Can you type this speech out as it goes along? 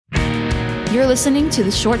You're listening to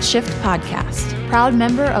the Short Shift Podcast, proud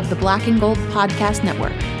member of the Black and Gold Podcast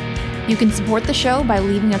Network. You can support the show by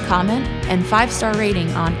leaving a comment and 5-star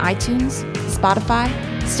rating on iTunes, Spotify,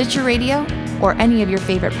 Stitcher Radio, or any of your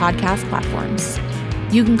favorite podcast platforms.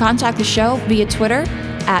 You can contact the show via Twitter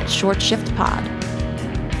at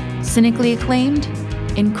ShortShiftPod. Cynically acclaimed,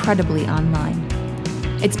 incredibly online.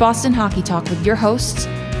 It's Boston Hockey Talk with your hosts,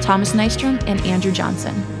 Thomas Nystrom and Andrew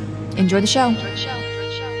Johnson. Enjoy the show.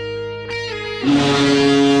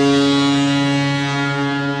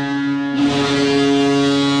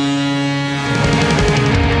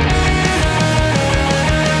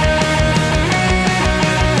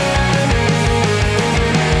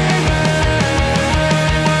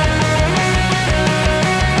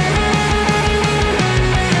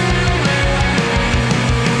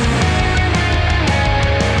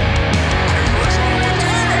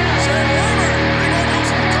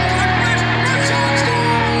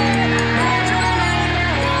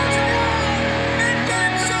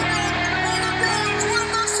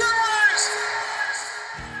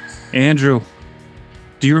 Andrew,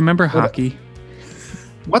 do you remember hockey?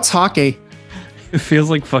 What's hockey? It feels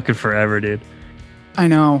like fucking forever, dude. I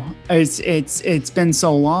know. It's been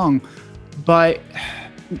so long. But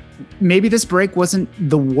maybe this break wasn't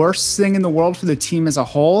the worst thing in the world for the team as a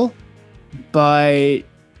whole, but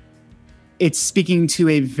it's speaking to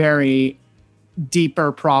a very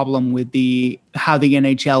deeper problem with how the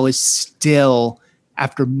NHL is still,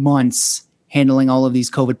 after months, handling all of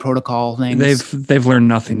these COVID protocol things. They've learned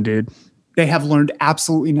nothing, dude. They have learned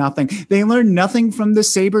absolutely nothing. They learned nothing from the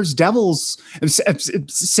Sabres Devils.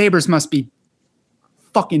 Sabres must be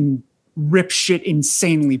fucking rip shit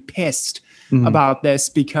insanely pissed about this,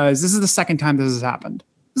 because this is the second time this has happened.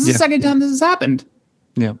 The second time this has happened.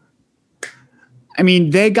 Yeah. I mean,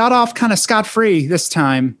 they got off kind of scot-free this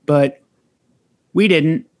time, but we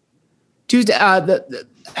didn't. Tuesday,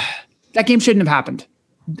 that game shouldn't have happened.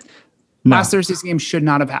 No. Last Thursday's game should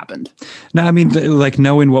not have happened. No, I mean, like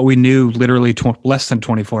knowing what we knew literally less than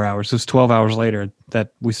 24 hours. It was 12 hours later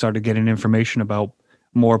that we started getting information about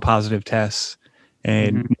more positive tests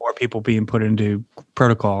and more people being put into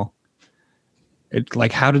protocol.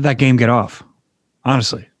 How did that game get off?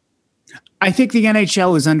 Honestly. I think the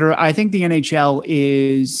NHL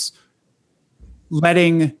is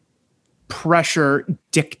letting pressure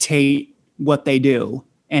dictate what they do.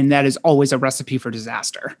 And that is always a recipe for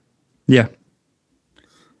disaster. Yeah.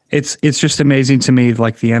 It's just amazing to me.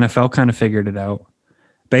 Like the NFL kind of figured it out.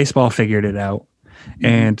 Baseball figured it out.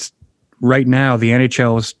 And right now the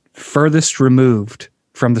NHL is furthest removed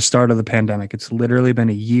from the start of the pandemic. It's literally been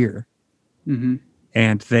a year.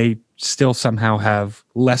 And they still somehow have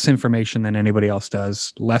less information than anybody else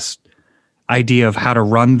does, less idea of how to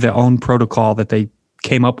run their own protocol that they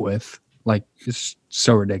came up with. Like, it's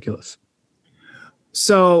so ridiculous.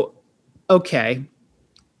 So, okay.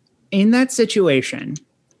 In that situation,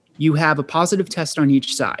 you have a positive test on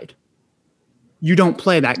each side. You don't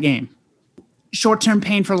play that game. Short-term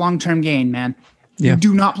pain for long-term gain, man. Yeah. You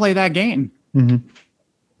do not play that game.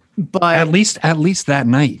 But at least that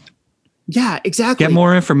night. Yeah, exactly. Get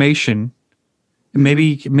more information.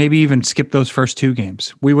 Maybe even skip those first two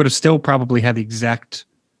games. We would have still probably had the exact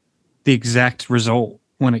result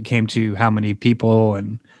when it came to how many people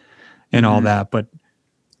and all that. But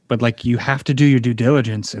like, you have to do your due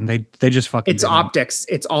diligence, and they just fucking It's didn't. optics.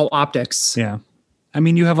 It's all optics. Yeah. I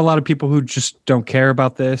mean, you have a lot of people who just don't care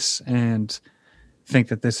about this and think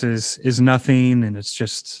that this is nothing, and this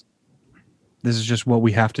is just what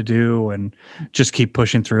we have to do, and just keep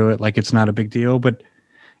pushing through it like it's not a big deal. But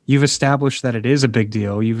you've established that it is a big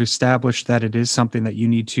deal. You've established that it is something that you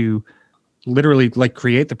need to literally like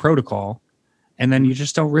create the protocol, and then you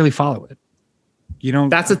just don't really follow it. You don't.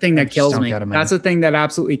 That's the thing that kills me. That's the thing that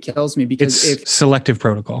absolutely kills me, because it's selective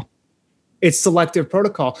protocol. It's selective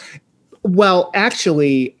protocol. Well,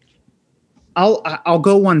 actually, I'll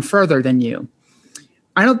go one further than you.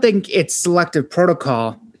 I don't think it's selective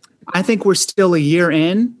protocol. I think we're still a year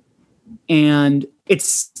in, and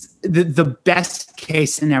it's the best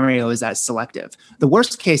case scenario is that selective. The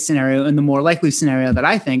worst case scenario, and the more likely scenario that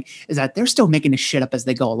I think, is that they're still making this shit up as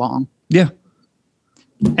they go along. Yeah.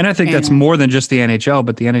 And I think that's more than just the NHL,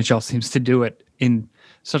 but the NHL seems to do it in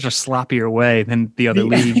such a sloppier way than the other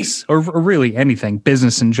leagues, or really anything,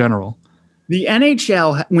 business in general. The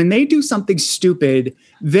NHL, when they do something stupid,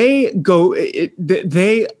 they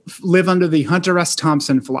live under the Hunter S.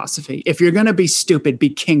 Thompson philosophy. If you're going to be stupid, be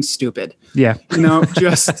king stupid. Yeah.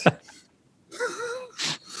 Just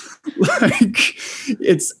like,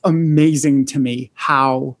 it's amazing to me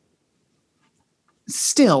how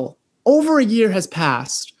still over a year has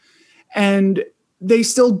passed, and they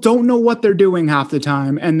still don't know what they're doing half the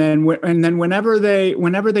time. And then whenever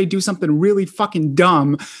they do something really fucking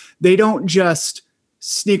dumb, they don't just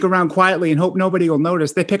sneak around quietly and hope nobody will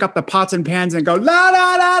notice. They pick up the pots and pans and go la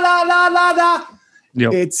la la la la la la.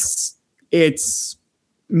 Yep. It's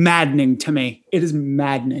maddening to me. It is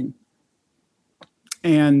maddening.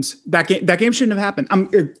 And that game shouldn't have happened. I'm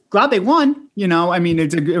glad they won. I mean,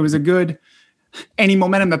 it was a good. Any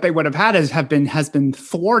momentum that they would have had has been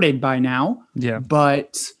thwarted by now. Yeah,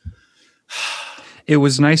 but it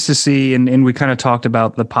was nice to see, and we kind of talked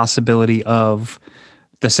about the possibility of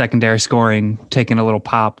the secondary scoring taking a little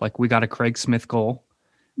pop. Like we got a Craig Smith goal,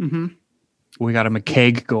 we got a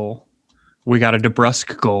McCaig goal, we got a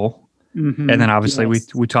DeBrusque goal, and then obviously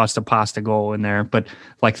we tossed a Pasta goal in there. But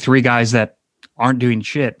like three guys that aren't doing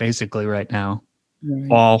shit basically right now,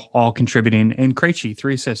 all contributing, and Krejci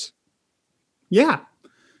 3 assists. Yeah.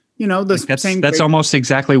 That's almost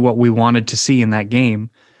exactly what we wanted to see in that game.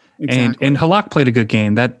 Exactly. And Halak played a good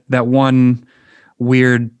game. That one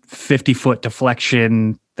weird 50-foot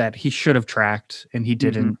deflection that he should have tracked and he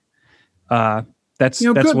didn't. That's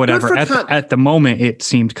good, whatever. Good at the moment, it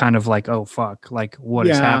seemed kind of like, oh fuck, like what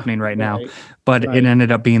is happening right now? But it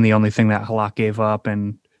ended up being the only thing that Halak gave up,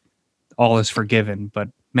 and all is forgiven. But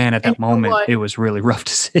man, at that moment, it was really rough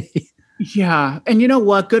to see. Yeah, and you know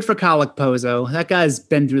what? Good for Kalek Pozo. That guy's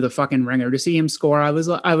been through the fucking ringer. To see him score, I was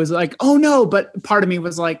like, oh no, but part of me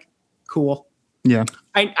was like, cool. Yeah.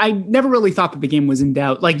 I never really thought that the game was in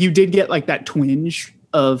doubt. Like you did get like that twinge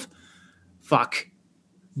of fuck,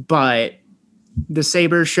 but the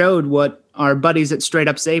Sabres showed what our buddies at Straight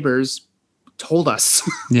Up Sabres told us.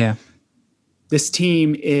 Yeah. This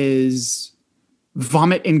team is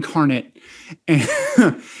vomit incarnate,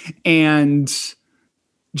 and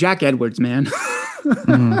Jack Edwards, man.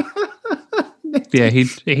 Yeah,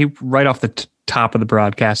 he right off the top of the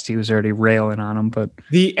broadcast, he was already railing on him. But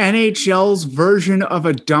the NHL's version of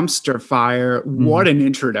a dumpster fire. What an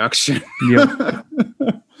introduction! Yep.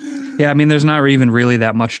 Yeah, I mean, there's not even really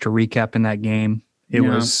that much to recap in that game.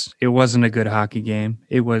 It wasn't a good hockey game.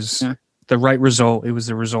 It was the right result. It was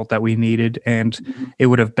the result that we needed, and it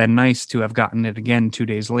would have been nice to have gotten it again 2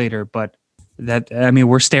 days later. But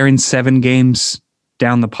we're staring 7 games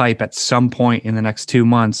down the pipe at some point in the next 2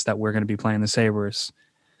 months that we're going to be playing the Sabres.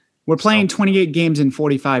 We're playing 28 games in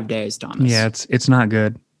 45 days, Thomas. Yeah, it's not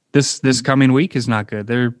good. This coming week is not good.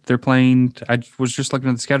 They're playing. I was just looking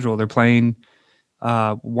at the schedule. They're playing.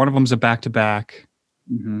 One of them's a back-to-back.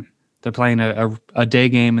 They're playing a day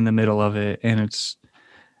game in the middle of it, and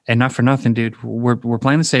not for nothing, dude. We're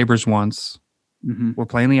playing the Sabres once. We're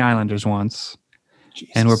playing the Islanders once,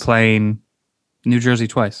 and we're playing New Jersey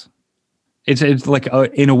twice. It's like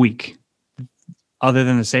in a week. Other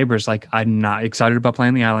than the Sabres, like I'm not excited about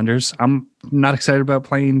playing the Islanders. I'm not excited about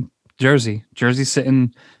playing Jersey. Jersey's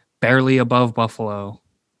sitting barely above Buffalo.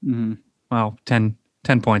 Well, 10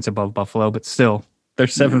 points above Buffalo, but still they're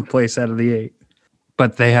 7th place out of the 8.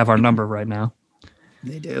 But they have our number right now.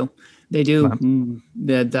 They do. The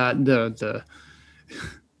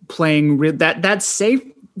playing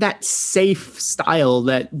that safe style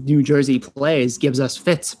that New Jersey plays gives us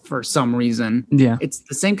fits for some reason. Yeah. It's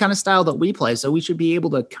the same kind of style that we play, so we should be able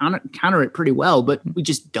to counter it pretty well, but we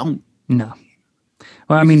just don't. No.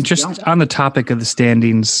 Well, I mean, just on the topic of the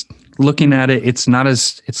standings, looking at it, it's not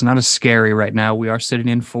as scary right now. We are sitting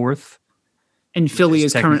in 4th. And Philly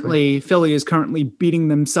is currently beating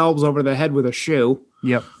themselves over the head with a shoe.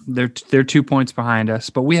 Yep, they're 2 points behind us,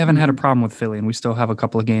 but we haven't had a problem with Philly, and we still have a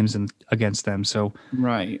couple of games against them. So,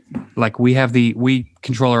 like we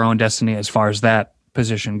control our own destiny as far as that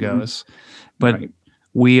position goes. But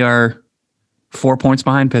we are 4 points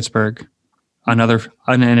behind Pittsburgh, an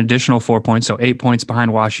additional 4 points, so 8 points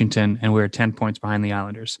behind Washington, and we're 10 points behind the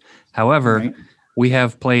Islanders. However, we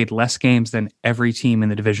have played less games than every team in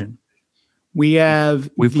the division. We've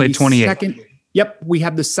played 28. We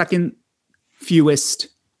have the second fewest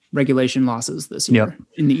regulation losses this year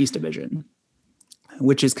in the East Division,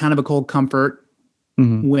 which is kind of a cold comfort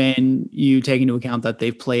when you take into account that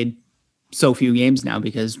they've played so few games now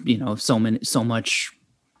because, so much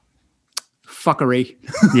fuckery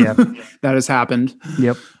that has happened.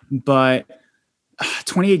 Yep. But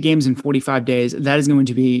 28 games in 45 days, that is going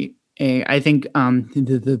to be I think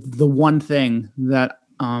the one thing that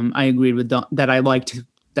I agreed with that I liked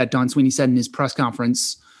that Don Sweeney said in his press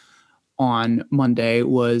conference on Monday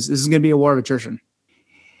was this is going to be a war of attrition.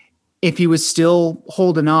 If he was still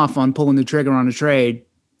holding off on pulling the trigger on a trade,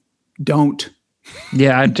 don't.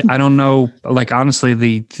 Yeah, I don't know. Like, honestly,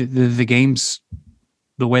 the games,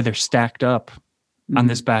 the way they're stacked up on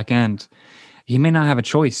this back end, he may not have a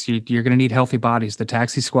choice. You're going to need healthy bodies. The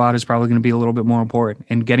taxi squad is probably going to be a little bit more important,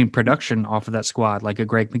 and getting production off of that squad, like a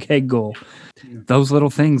Greg McKegg goal. Those little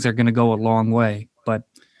things are going to go a long way. But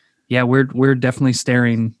yeah, we're definitely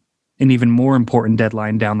staring an even more important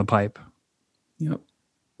deadline down the pipe. Yep.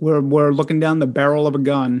 We're looking down the barrel of a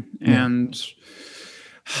gun, and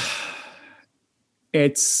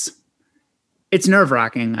it's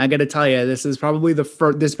nerve-wracking. I got to tell you, this is probably the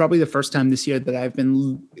first time this year that I've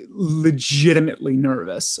been legitimately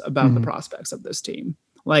nervous about the prospects of this team.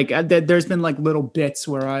 Like there's been like little bits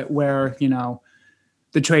where you know,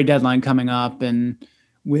 the trade deadline coming up and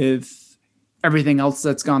with everything else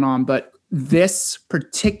that's gone on, but this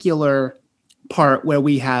particular part where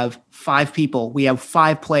we have 5 people, we have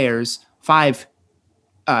 5 players, 5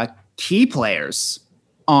 key players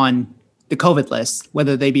on the COVID list,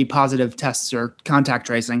 whether they be positive tests or contact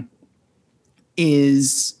tracing,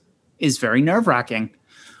 is very nerve-wracking.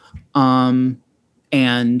 And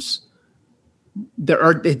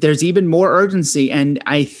there's even more urgency. And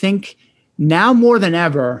I think now more than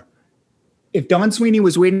ever, if Don Sweeney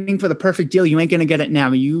was waiting for the perfect deal, you ain't going to get it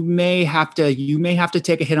now. You may have to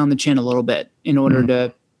take a hit on the chin a little bit in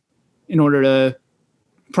order to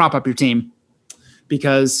prop up your team,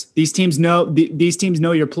 because these teams know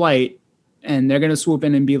your plight, and they're going to swoop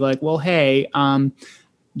in and be like, well, hey,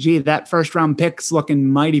 that first round pick's looking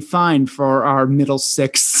mighty fine for our middle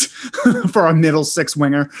six, for our middle six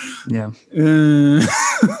winger. Yeah.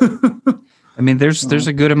 I mean, there's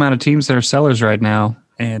a good amount of teams that are sellers right now,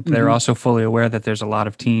 and they're also fully aware that there's a lot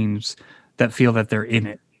of teams that feel that they're in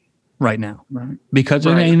it right now. Right. Because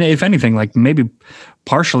I mean, if anything, like maybe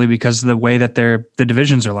partially because of the way that the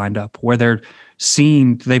divisions are lined up, where they've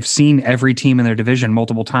seen every team in their division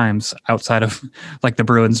multiple times outside of like the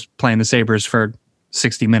Bruins playing the Sabres for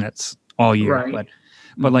 60 minutes all year. Right.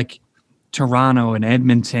 But like Toronto and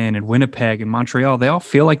Edmonton and Winnipeg and Montreal, they all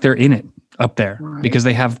feel like they're in it up there because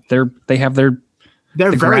they have their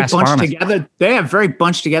they're very bunched together. They have very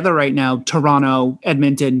bunched together right now. Toronto,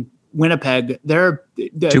 Edmonton, Winnipeg. They're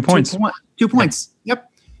 2 points. 2 points. Yep.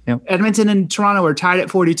 Edmonton and Toronto are tied at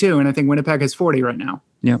 42, and I think Winnipeg has 40 right now.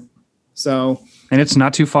 Yep. So, and it's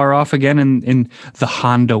not too far off again in the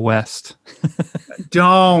Honda West.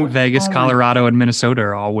 Vegas, Colorado, and Minnesota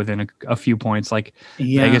are all within a few points. Like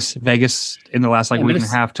Vegas in the last week and a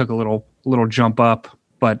half took a little jump up,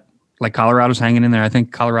 but like Colorado's hanging in there. I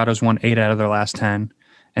think Colorado's won 8 out of their last 10,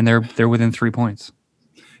 and they're within 3 points.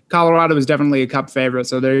 Colorado is definitely a cup favorite,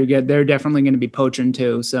 so they're definitely going to be poaching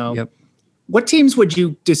too. So, what teams would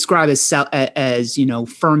you describe as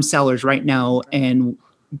firm sellers right now,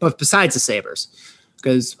 but besides the Sabres,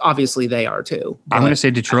 because obviously they are too. But I'm going to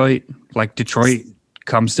say Detroit. Like Detroit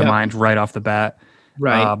comes to mind right off the bat.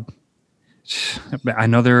 Right. I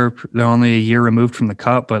know they're only a year removed from the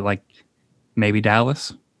cup, but like maybe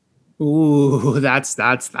Dallas. Ooh, that's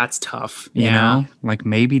tough. You know, like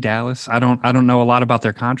maybe Dallas. I don't know a lot about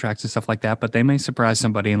their contracts and stuff like that, but they may surprise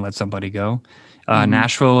somebody and let somebody go.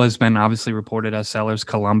 Nashville has been obviously reported as sellers.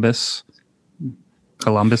 Columbus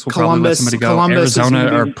will probably let somebody go. Arizona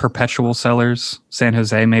are perpetual sellers. San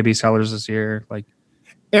Jose may be sellers this year. Like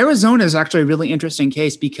Arizona is actually a really interesting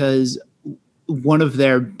case because one of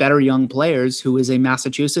their better young players, who is a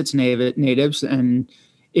Massachusetts native, and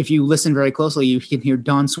if you listen very closely, you can hear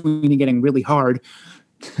Don Sweeney getting really hard,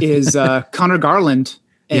 is Connor Garland.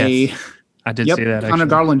 Yes, I did see that. Connor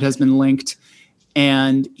Garland has been linked,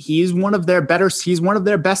 and he's one of their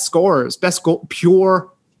best scorers,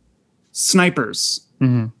 pure snipers.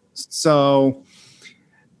 Mm-hmm. So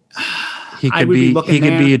he could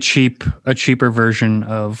be a cheaper version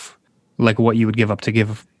of like what you would give up to get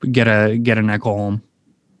a Ekholm.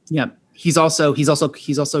 Yeah, he's also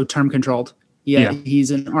term controlled. Yeah,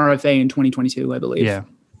 he's an RFA in 2022, I believe. Yeah,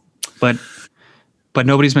 but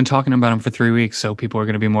nobody's been talking about him for 3 weeks, so people are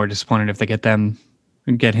going to be more disappointed if they get him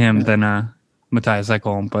than Matthias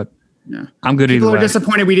Ekholm. But I'm good. People either are way.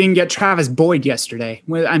 disappointed we didn't get Travis Boyd yesterday.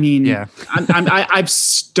 I mean, I've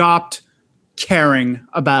stopped caring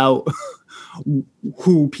about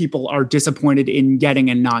who people are disappointed in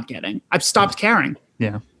getting and not getting. I've stopped caring.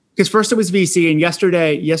 Yeah. Because first it was VC, and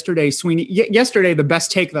yesterday Sweeney. Yesterday, the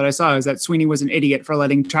best take that I saw is that Sweeney was an idiot for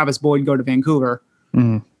letting Travis Boyd go to Vancouver.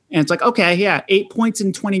 Mm-hmm. And it's like, okay, 8 points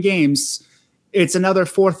in 20 games. It's another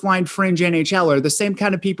fourth line fringe NHLer, the same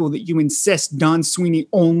kind of people that you insist Don Sweeney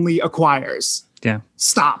only acquires. Yeah,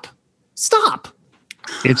 stop.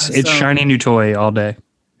 It's shiny new toy all day.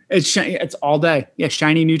 It's all day. Yeah,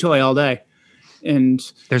 shiny new toy all day. And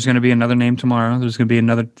there's going to be another name tomorrow. There's going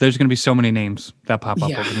to be so many names that pop up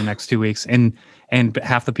over the next 2 weeks. And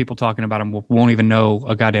half the people talking about them won't even know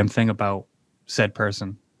a goddamn thing about said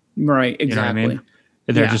person. Right. Exactly. You know what I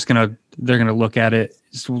mean? They're gonna look at it,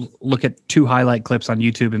 look at 2 highlight clips on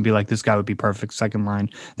YouTube and be like, this guy would be perfect second line.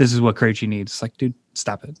 This is what Krejci needs. It's like, dude,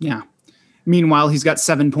 stop it. Yeah. Meanwhile, he's got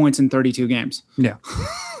 7 points in 32 games. Yeah.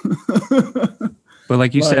 But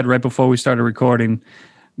like you said right before we started recording,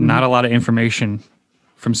 not a lot of information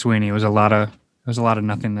from Sweeney. It was a lot of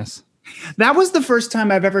nothingness. That was the first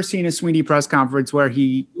time I've ever seen a Sweeney press conference where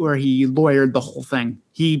he lawyered the whole thing.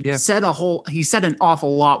 He said an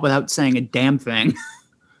awful lot without saying a damn thing.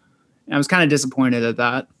 And I was kind of disappointed at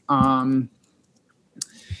that.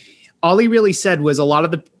 All he really said was a lot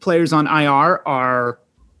of the players on IR are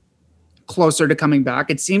closer to coming back.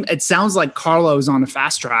 It sounds like Carlo's on a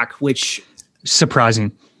fast track, which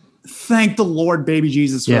surprising. Thank the Lord, baby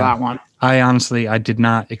Jesus, for that one. I did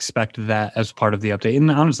not expect that as part of the update.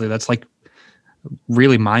 And honestly, that's like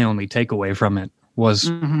really my only takeaway from it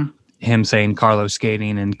was him saying Carlos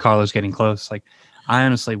skating and Carlos getting close. Like, I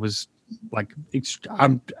honestly was like,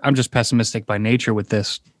 I'm just pessimistic by nature with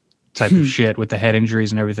this type of shit with the head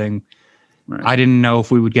injuries and everything. Right. I didn't know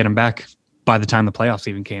if we would get him back by the time the playoffs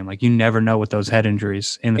even came. Like, you never know with those head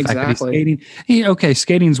injuries and the fact that he's skating.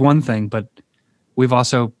 Skating's one thing, but we've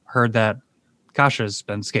also heard that Kasha's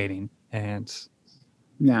been skating and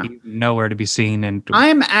nowhere to be seen. And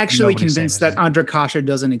I'm actually convinced that Andre Kasha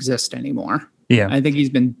doesn't exist anymore. Yeah. I think he's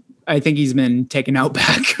been taken out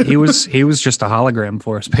back. he was just a hologram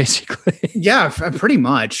for us, basically. Yeah, pretty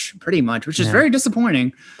much, which is very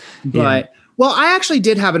disappointing. But well, I actually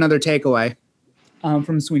did have another takeaway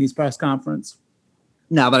from Sweeney's press conference.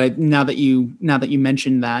 Now that you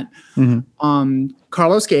mentioned that,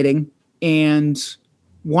 Carlos skating and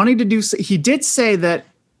wanting to do, he did say that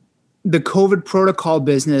the COVID protocol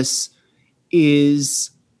business is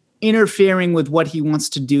interfering with what he wants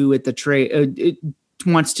to do at the trade.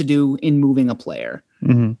 Wants to do in moving a player.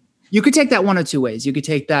 You could take that one of two ways. You could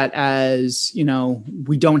take that as,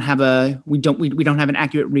 we don't have an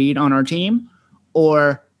accurate read on our team,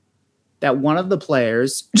 or that one of the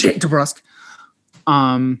players, Jake DeBrusk,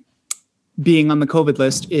 being on the COVID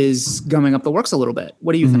list is gumming up the works a little bit.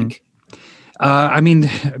 What do you think? I mean,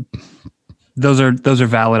 those are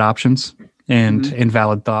valid options and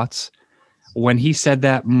valid thoughts. When he said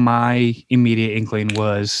that, my immediate inkling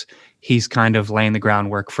was he's kind of laying the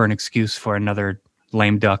groundwork for an excuse for another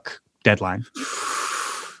lame duck deadline.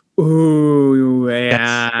 Ooh,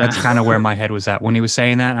 yeah. That's kind of where my head was at when he was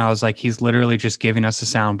saying that. And I was like, he's literally just giving us a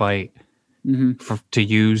soundbite to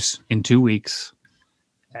use in 2 weeks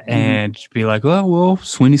and be like, oh, well,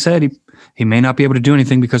 Sweeney said he may not be able to do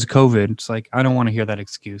anything because of COVID. It's like, I don't want to hear that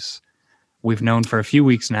excuse. We've known for a few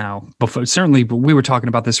weeks now. Certainly, we were talking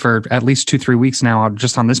about this for at least 2-3 weeks now,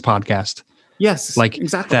 just on this podcast. Yes, like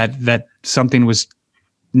exactly. That something was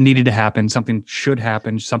needed to happen, something should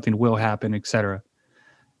happen, something will happen, etc.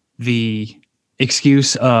 The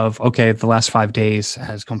excuse of, okay, the last 5 days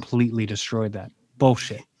has completely destroyed that.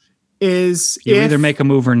 Bullshit. Is you either make a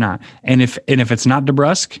move or not. And if it's not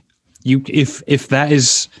DeBrusk, if that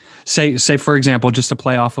is say for example, just to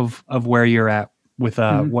play off of where you're at with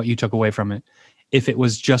what you took away from it, if it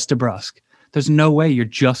was just DeBrusk, there's no way you're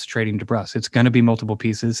just trading DeBrusk. It's going to be multiple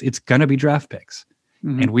pieces. It's going to be draft picks.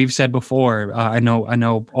 And we've said before, I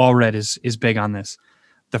know All Red is big on this.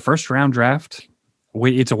 The first round draft,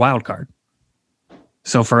 it's a wild card.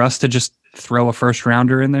 So for us to just throw a first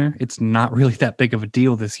rounder in there, it's not really that big of a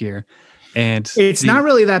deal this year. And it's not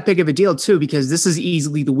really that big of a deal too, because this is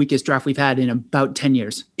easily the weakest draft we've had in about 10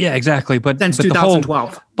 years. Yeah, exactly. But since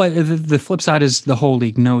 2012. The flip side is the whole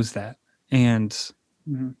league knows that. And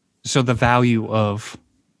so the value of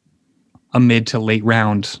a mid to late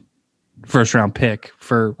round first round pick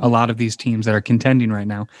for a lot of these teams that are contending right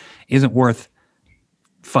now isn't worth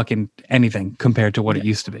fucking anything compared to what it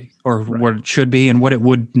used to be or what it should be and what it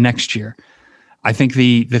would next year. I think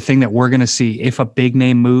the thing that we're going to see if a big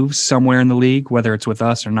name moves somewhere in the league, whether it's with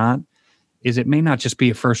us or not, is it may not just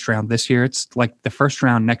be a first round this year. It's like the first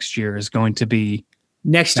round next year is going to be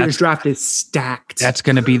next year's draft is stacked. That's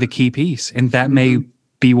going to be the key piece. And that may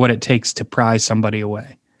be what it takes to prize somebody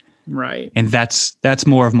away. Right. And that's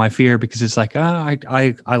more of my fear because it's like,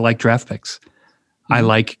 I like draft picks. I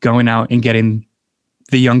like going out and getting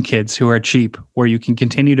the young kids who are cheap, where you can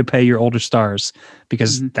continue to pay your older stars,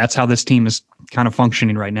 because that's how this team is kind of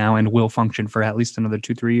functioning right now and will function for at least another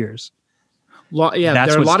 2-3 years.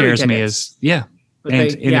 That's what scares me is,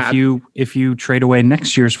 if you trade away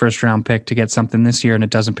next year's first round pick to get something this year and it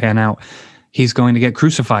doesn't pan out, he's going to get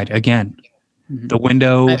crucified again. The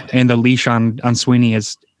window and the leash on Sweeney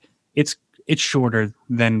it's shorter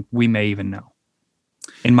than we may even know.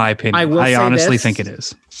 In my opinion, I honestly think it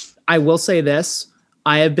is. I will say this.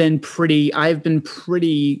 I have been pretty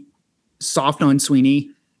soft on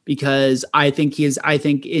Sweeney because I think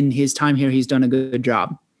in his time here, he's done a good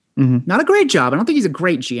job. Mm-hmm. Not a great job. I don't think he's a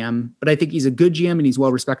great GM, but I think he's a good GM and he's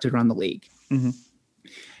well respected around the league. Mm-hmm.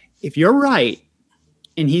 If you're right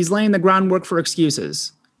and he's laying the groundwork for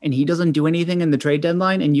excuses and he doesn't do anything in the trade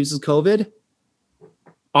deadline and uses COVID,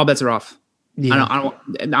 all bets are off. Yeah.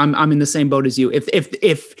 I'm in the same boat as you.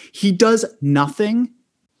 If he does nothing,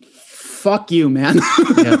 fuck you, man.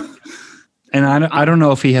 Yeah. And I don't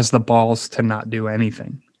know if he has the balls to not do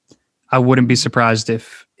anything. I wouldn't be surprised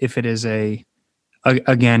if it is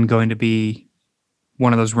again going to be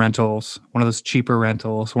one of those rentals, one of those cheaper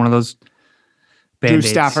rentals, one of those Drew Band-Aids.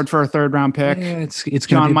 Stafford for a 3rd round pick. Yeah, it's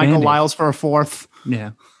John Michael Band-Aid. Lyles for a 4th.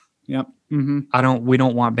 Yeah. Yep. Mm-hmm. We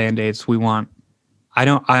don't want Band-Aids. I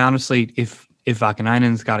honestly, if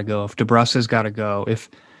Vakanainen's got to go, if DeBrussa's got to go, if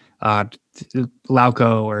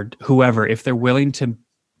Lauko or whoever, if they're willing to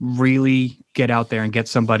really get out there and get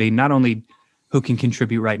somebody not only who can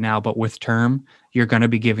contribute right now, but with term, you're going to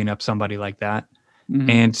be giving up somebody like that. Mm-hmm.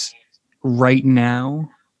 And right now,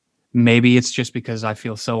 maybe it's just because I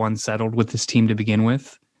feel so unsettled with this team to begin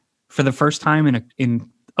with. For the first time in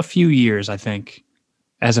a few years, I think,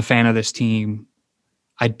 as a fan of this team,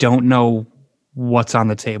 I don't know what's on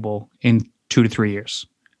the table in 2 to 3 years.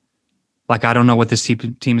 Like, I don't know what this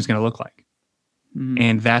team is going to look like. Mm-hmm.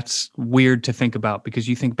 And that's weird to think about because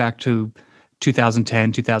you think back to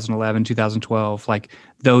 2010, 2011, 2012, like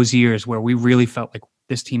those years where we really felt like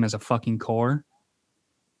this team has a fucking core.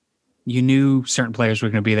 You knew certain players were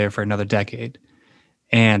going to be there for another decade.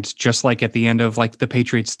 And just like at the end of like the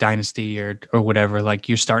Patriots dynasty or whatever, like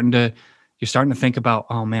you're starting to think about,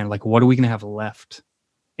 oh man, like what are we going to have left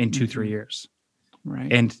in 2-3 years?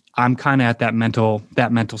 Right. And I'm kind of at that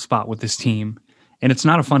mental spot with this team. And it's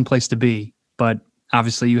not a fun place to be, but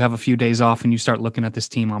obviously you have a few days off and you start looking at this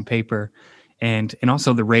team on paper. And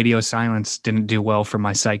also the radio silence didn't do well for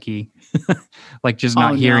my psyche. Like just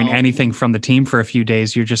not hearing anything from the team for a few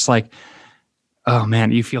days. You're just like, oh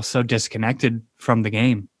man, you feel so disconnected from the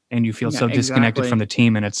game and you feel so disconnected from the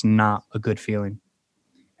team, and it's not a good feeling.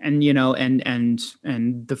 And, you know, and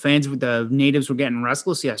the fans, the natives were getting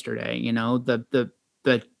restless yesterday. You know, the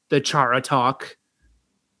Chara talk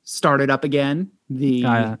started up again.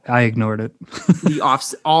 I ignored it.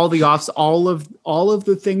 all of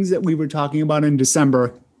the things that we were talking about in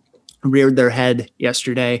December reared their head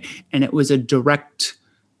yesterday, and it was a direct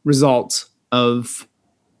result of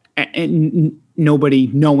nobody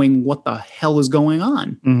knowing what the hell is going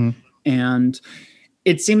on. Mm-hmm. And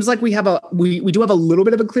it seems like we do have a little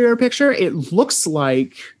bit of a clearer picture. It looks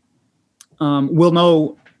like we'll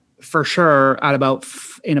know for sure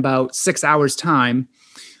in about 6 hours time.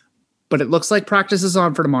 But it looks like practice is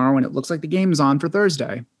on for tomorrow, and it looks like the game is on for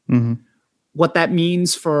Thursday. Mm-hmm. What that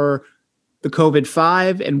means for the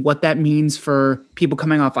COVID-5 and what that means for people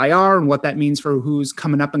coming off IR and what that means for who's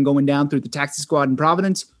coming up and going down through the taxi squad in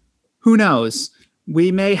Providence, who knows?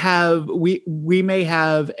 We may have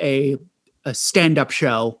a stand-up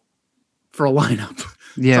show for a lineup.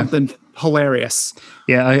 Yeah. Something hilarious.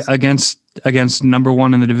 Yeah, against number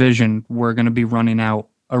one in the division, we're going to be running out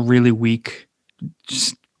a really weak,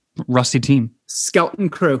 just rusty team. Skeleton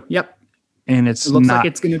crew. Yep. And it looks like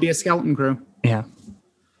it's going to be a skeleton crew. Yeah.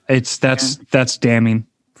 That's damning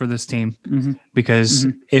for this team. Mm-hmm. Because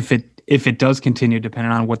if it does continue,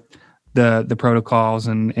 depending on what the protocols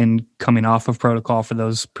and coming off of protocol for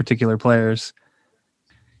those particular players,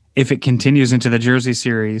 if it continues into the Jersey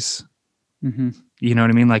series, you know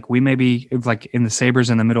what I mean? Like we may be like in the Sabres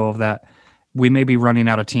in the middle of that, we may be running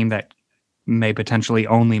out a team that may potentially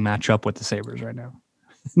only match up with the Sabres right now.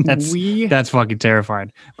 That's fucking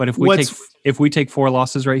terrifying. But if we take 4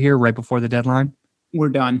 losses right here, right before the deadline, we're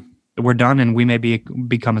done. And we may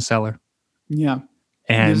become a seller. Yeah.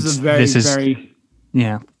 And this is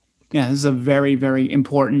a very, very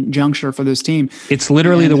important juncture for this team. It's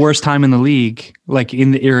literally the worst time in the league, like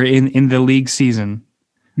in the league season,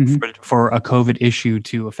 for a COVID issue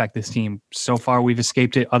to affect this team. So far, we've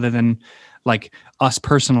escaped it, other than like us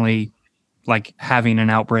personally, like having an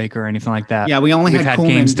outbreak or anything like that. Yeah, we've had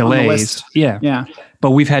games delays. Yeah. But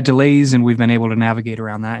we've had delays and we've been able to navigate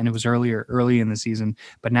around that. And it was early in the season.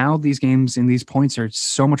 But now these games and these points are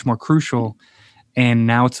so much more crucial, and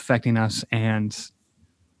now it's affecting us. And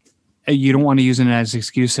you don't want to use it as an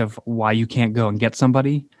excuse of why you can't go and get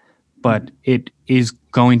somebody, but it is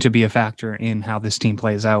going to be a factor in how this team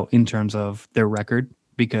plays out in terms of their record,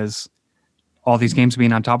 because all these games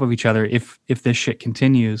being on top of each other, if this shit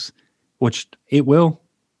continues, which it will,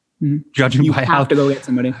 judging by how you have to go get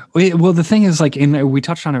somebody. Well, the thing is, like we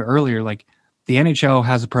touched on it earlier, like the NHL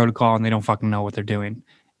has a protocol and they don't fucking know what they're doing.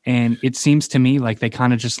 And it seems to me like they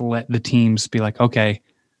kind of just let the teams be like, okay,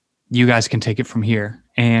 you guys can take it from here.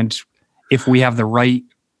 And if we have the right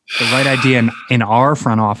idea in our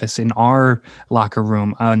front office, in our locker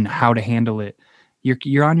room on how to handle it,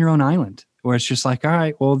 you're on your own island, where it's just like, all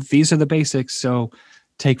right, well, these are the basics. So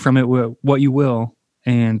take from it what you will.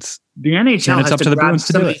 And the NHL has up to the Bruins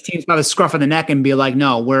to some do of these teams by the scruff of the neck and be like,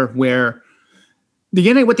 no, what the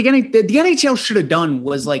NHL should have done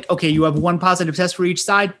was like, okay, you have one positive test for each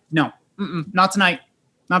side. No, not tonight.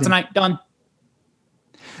 Not tonight. Done.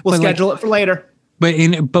 We'll schedule it for later.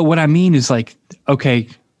 But what I mean is like, okay,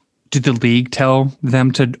 did the league tell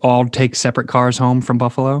them to all take separate cars home from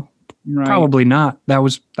Buffalo? Right. Probably not. That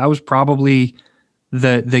was probably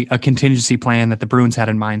a contingency plan that the Bruins had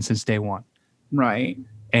in mind since day one. Right.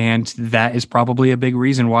 And that is probably a big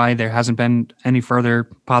reason why there hasn't been any further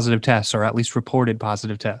positive tests, or at least reported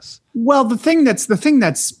positive tests. Well, the thing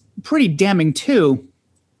that's pretty damning too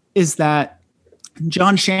is that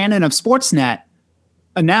John Shannon of Sportsnet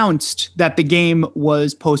announced that the game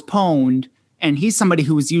was postponed, and he's somebody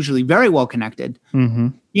who is usually very well connected. Mm-hmm.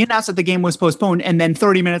 He announced that the game was postponed, and then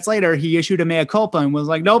 30 minutes later, he issued a mea culpa and was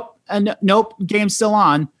like, nope, game's still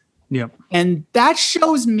on. Yep. And that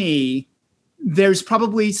shows me there's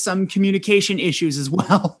probably some communication issues as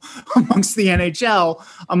well amongst the NHL,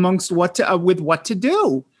 amongst what to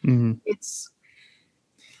do. Mm-hmm.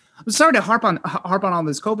 I'm sorry to harp on all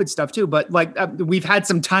this COVID stuff too, but like we've had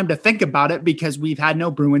some time to think about it because we've had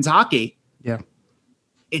no Bruins hockey. Yeah.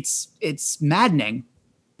 It's maddening.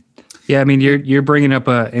 Yeah. I mean, you're bringing up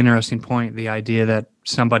an interesting point. The idea that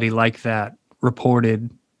somebody like that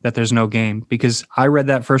reported that there's no game, because I read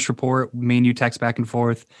that first report, me and you text back and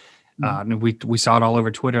forth. And we saw it all over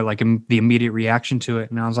Twitter, like the immediate reaction to it.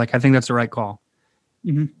 And I was like, I think that's the right call.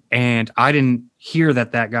 Mm-hmm. And I didn't hear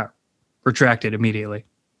that got retracted immediately.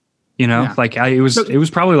 You know, Yeah. it was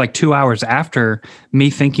probably like 2 hours after me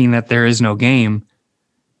thinking that there is no game.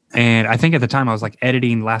 And I think at the time I was like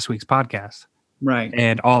editing last week's podcast. Right.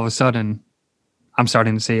 And all of a sudden I'm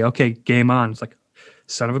starting to say, okay, game on. It's like,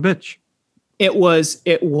 son of a bitch. It was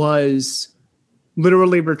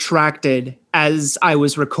literally retracted as I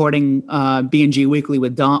was recording B&G Weekly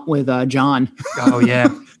with John. Oh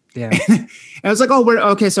yeah. Yeah. And I was like,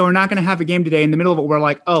 so we're not going to have a game today. In the middle of it, we're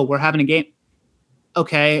like, oh, we're having a game.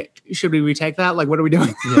 Okay. Should we retake that? Like, what are we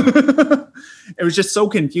doing? Yeah. It was just so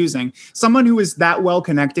confusing. Someone who is that well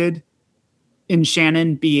connected in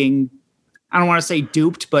Shannon being, I don't want to say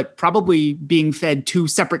duped, but probably being fed two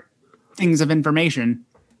separate things of information.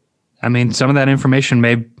 I mean, some of that information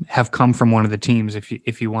may have come from one of the teams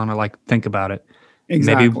if you want to like think about it.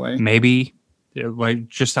 Exactly. Maybe like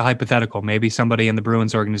just a hypothetical, maybe somebody in the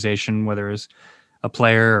Bruins organization, whether it's a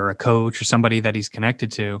player or a coach or somebody that he's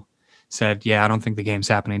connected to, said, yeah, I don't think the game's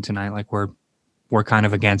happening tonight. Like we're kind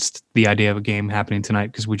of against the idea of a game happening tonight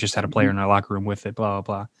because we just had a player in our locker room with it, blah, blah,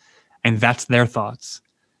 blah. And that's their thoughts.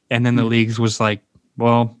 And then the leagues was like,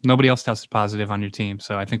 well, nobody else tested positive on your team,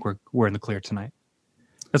 so I think we're in the clear tonight.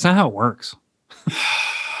 That's not how it works.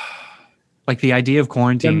 Like the idea of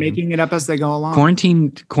quarantine. They're making it up as they go along.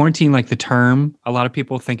 Quarantine, like the term, a lot of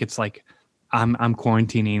people think it's like I'm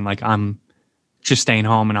quarantining, like I'm just staying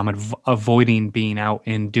home and I'm avoiding being out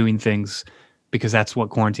and doing things because that's what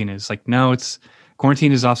quarantine is. Like, no,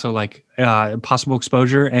 quarantine is also like possible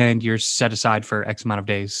exposure, and you're set aside for X amount of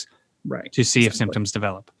days, right, to see if symptoms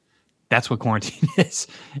develop. That's what quarantine is.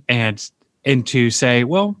 And to say,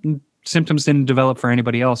 well, symptoms didn't develop for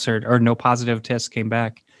anybody else, or no positive tests came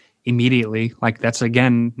back immediately. Like that's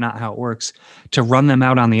again not how it works. To run them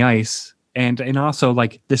out on the ice, and also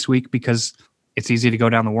like this week, because it's easy to go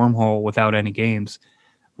down the wormhole without any games,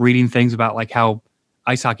 reading things about like how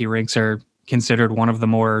ice hockey rinks are considered one of the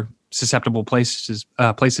more susceptible places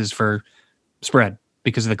for spread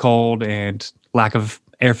because of the cold and lack of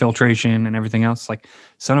air filtration and everything else. Like,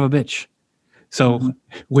 son of a bitch. So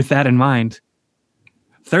with that in mind,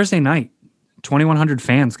 Thursday night, 2,100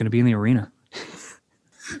 fans going to be in the arena.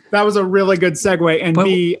 That was a really good segue. And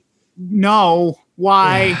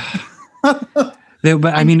why?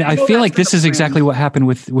 But I mean, I feel like this is exactly what happened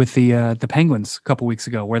with the Penguins a couple weeks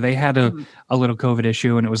ago, where they had a little COVID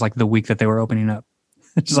issue, and it was like the week that they were opening up.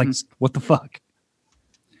 It's like, what the fuck?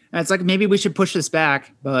 And it's like, maybe we should push this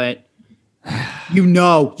back, but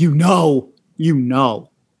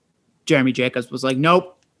Jeremy Jacobs was like,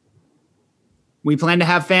 nope. We plan to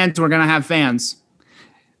have fans. We're going to have fans.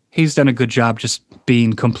 He's done a good job just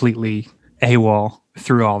being completely AWOL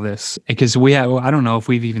through all this, because I don't know if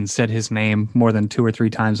we've even said his name more than 2 or 3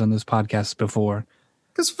 times on this podcast before.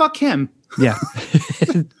 Because fuck him. Yeah,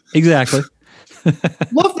 exactly.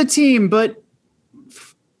 Love the team, but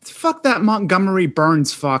fuck that Montgomery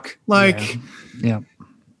Burns fuck. Like, yeah.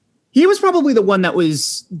 He was probably the one that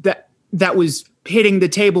was hitting the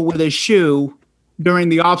table with his shoe during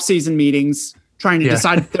the off-season meetings, trying to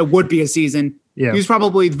decide if there would be a season. Yeah. He was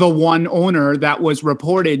probably the one owner that was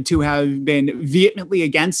reported to have been vehemently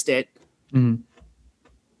against it. Mm-hmm.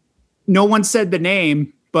 No one said the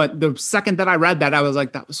name, but the second that I read that, I was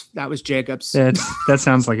like, that was Jacobs. That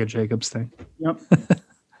sounds like a Jacobs thing. Yep.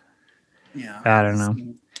 Yeah. I don't know.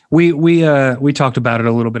 We talked about it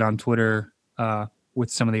a little bit on Twitter with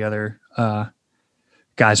some of the other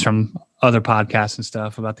guys from other podcasts and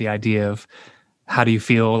stuff about the idea of how do you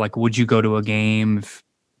feel, like, would you go to a game,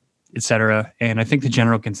 et cetera. And I think the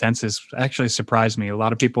general consensus actually surprised me. A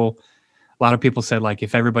lot of people said, like,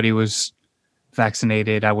 if everybody was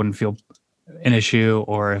vaccinated, I wouldn't feel an issue,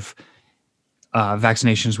 or if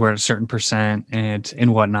vaccinations were at a certain percent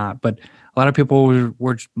and whatnot. But a lot of people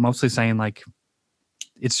were mostly saying, like,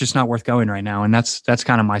 it's just not worth going right now. And that's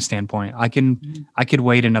kind of my standpoint. I could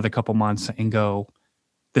wait another couple months and go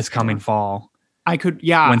this coming fall. I could,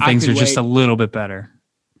 yeah. When things are just a little bit better.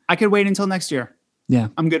 I could wait until next year. Yeah.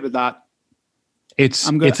 I'm good with that. It's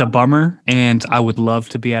a bummer, and I would love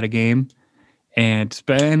to be at a game. And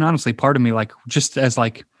honestly, part of me, like, just as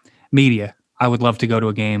like media, I would love to go to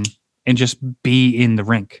a game and just be in the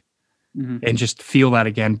rink and just feel that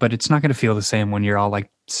again. But it's not going to feel the same when you're all like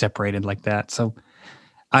separated like that. So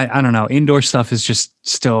I don't know. Indoor stuff is just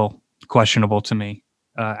still questionable to me.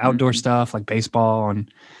 Outdoor stuff like baseball and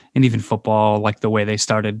even football, like the way they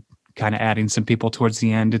started kind of adding some people towards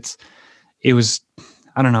the end. It was,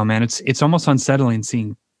 I don't know, man. It's almost unsettling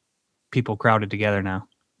seeing people crowded together now.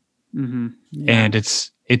 Mm-hmm. Yeah. And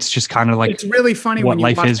it's just kind of like, it's really funny when you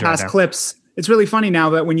watch past clips. It's really funny now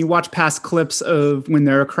that when you watch past clips of when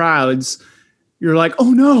there are crowds, you're like,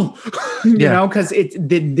 oh no, you know, because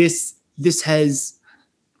this has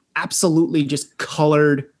absolutely just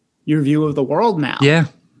colored your view of the world now. Yeah.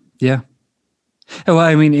 Well,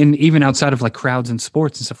 I mean, and even outside of like crowds and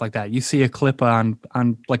sports and stuff like that, you see a clip on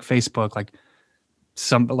like Facebook, like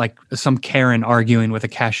some Karen arguing with a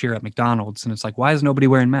cashier at McDonald's, and it's like, why is nobody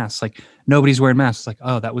wearing masks? Like, nobody's wearing masks. It's like,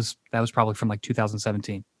 oh, that was probably from like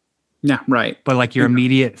 2017. Yeah, right. But like your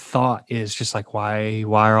immediate thought is just like, why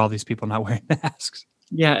are all these people not wearing masks?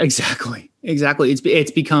 Yeah, exactly.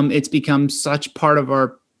 It's become such part of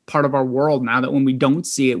our world now that when we don't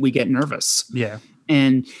see it, we get nervous. Yeah.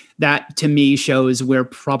 And that to me shows we're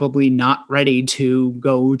probably not ready to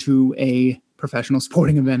go to a professional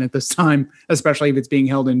sporting event at this time, especially if it's being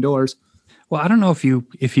held indoors. Well, I don't know if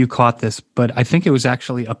you caught this, but I think it was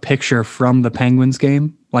actually a picture from the Penguins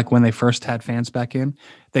game, like when they first had fans back in.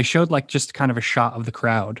 They showed like just kind of a shot of the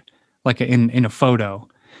crowd, like in a photo,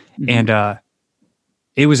 and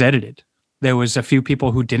it was edited. There was a few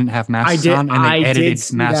people who didn't have masks on, and they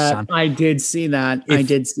edited masks on. I did see that.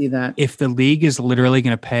 If the league is literally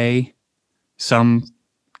going to pay some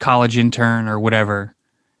college intern or whatever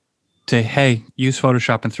to, hey, use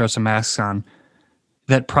Photoshop and throw some masks on,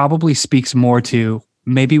 that probably speaks more to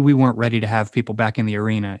maybe we weren't ready to have people back in the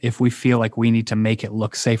arena if we feel like we need to make it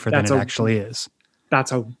look safer than it actually is.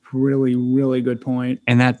 That's a really, really good point.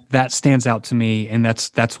 And that stands out to me, and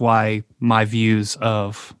that's why my views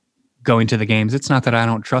of going to the games, it's not that I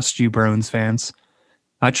don't trust you, Bruins fans.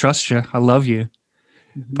 I trust you. I love you.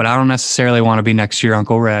 But I don't necessarily want to be next to your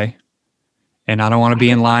Uncle Ray. And I don't want to be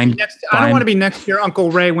in line. I don't want to be next to your Uncle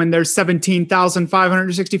Ray when there's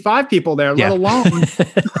 17,565 people there, let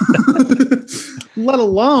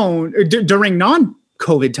alone during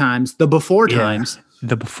non-COVID times, the before times.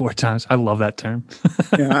 The before times. I love that term.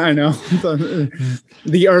 Yeah, I know.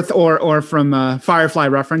 The Earth, or from Firefly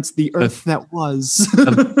reference, the Earth that was.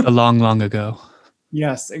 a long, long ago.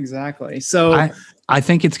 Yes, exactly. So I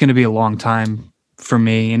think it's going to be a long time for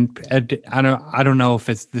me, and I don't know if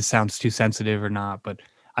this sounds too sensitive or not, but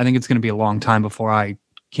I think it's going to be a long time before I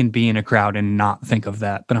can be in a crowd and not think of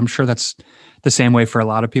that. But I'm sure that's the same way for a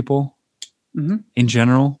lot of people in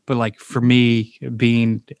general. But like for me,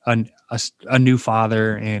 being a new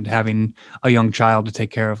father and having a young child to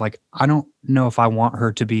take care of, like, I don't know if I want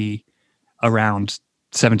her to be around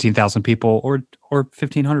 17,000 people or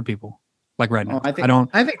 1,500 people like right now. I think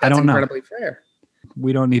that's incredibly fair.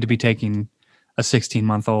 We don't need to be taking a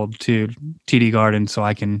 16-month-old to TD Garden so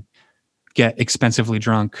I can get expensively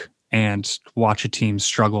drunk and watch a team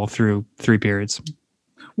struggle through 3 periods.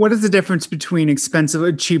 What is the difference between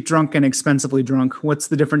cheap drunk and expensively drunk? What's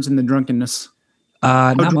the difference in the drunkenness?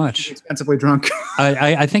 Not much. Expensively drunk.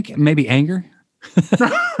 I think maybe anger.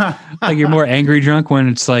 Like you're more angry drunk when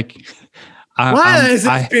it's like, why is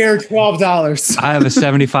this beer $12? I have a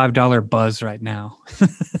 $75 buzz right now.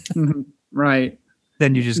 Right.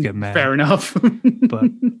 then you just get mad. Fair enough.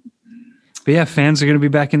 But yeah, fans are going to be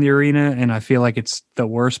back in the arena, and I feel like it's the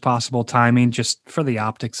worst possible timing just for the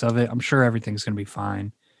optics of it. I'm sure everything's going to be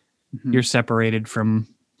fine. Mhm. You're separated from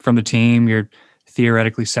the team. You're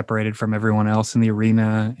theoretically separated from everyone else in the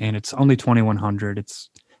arena, and it's only 2,100. It's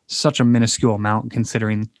such a minuscule amount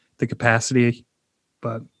considering the capacity,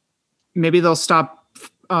 but Maybe they'll stop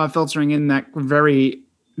filtering in that very,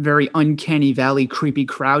 very uncanny valley, creepy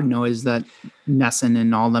crowd noise that Nesson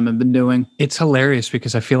and all them have been doing. it's hilarious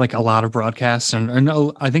because I feel like a lot of broadcasts and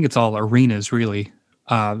I think it's all arenas really,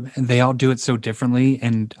 and they all do it so differently.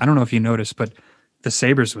 And I don't know if you noticed, but the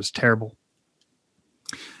Sabres was terrible.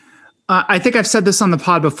 I think I've said this on the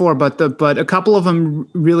pod before, but a couple of them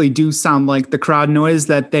really do sound like the crowd noise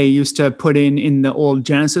that they used to put in the old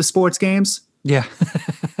Genesis sports games, Yeah.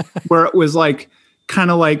 where it was like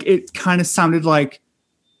it kind of sounded like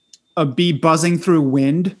a bee buzzing through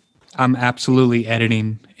wind. I'm absolutely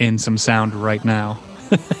editing in some sound right now.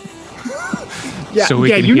 Yeah, So we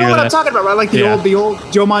can you know hear what I'm that. talking about, right? Like the old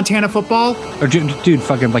Joe Montana football. Or dude,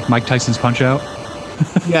 fucking like Mike Tyson's Punch Out.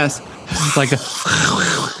 Yes. It's like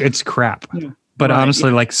it's crap. Yeah. But Right,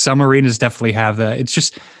 honestly, like some arenas definitely have that. It's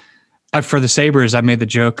just for the Sabres, I made the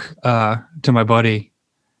joke to my buddy.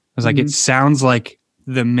 I was like, it sounds like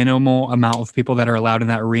the minimal amount of people that are allowed in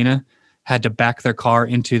that arena had to back their car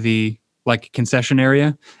into the like concession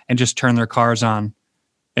area and just turn their cars on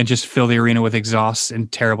and just fill the arena with exhausts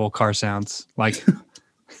and terrible car sounds. Like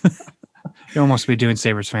you almost be doing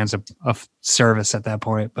Sabres fans a service at that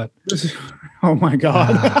point, but Oh my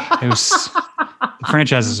God. it was the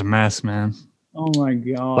franchise is a mess, man. Oh my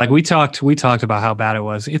God. Like we talked about how bad it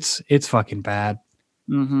was. It's fucking bad.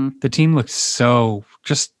 Mm-hmm. The team looks so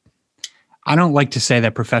just. I don't like to say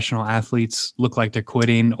that professional athletes look like they're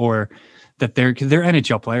quitting or that they're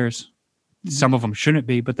NHL players. Some of them shouldn't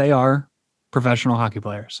be, but they are professional hockey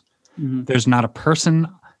players. Mhm. There's not a person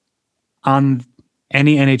on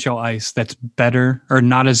any NHL ice that's better or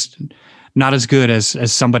not as good as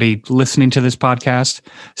somebody listening to this podcast,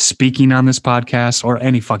 speaking on this podcast, or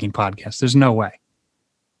any fucking podcast. There's no way.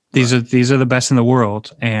 These are the best in the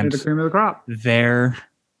world, They're and the cream of the crop.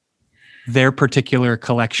 their particular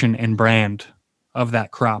collection and brand of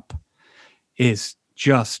that crop is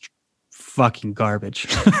just fucking garbage.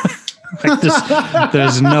 Like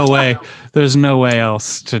there's no way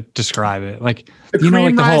else to describe it. Like The you cream know,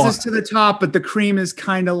 like the whole rises to the top, but the cream is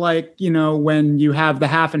kind of like, when you have the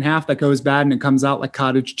half and half that goes bad and it comes out like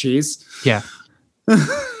cottage cheese. yeah.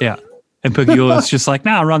 And Pagula is just like,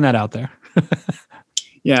 nah, run that out there.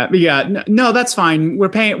 Yeah. No, that's fine. We're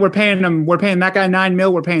paying them. We're paying that guy $9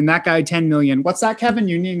 million. We're paying that guy $10 million. What's that, Kevin?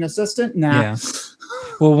 You need an assistant? Nah. Yeah.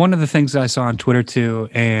 Well, one of the things that I saw on Twitter too,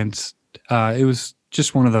 and it was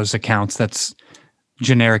just one of those accounts that's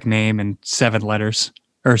generic name and 7 letters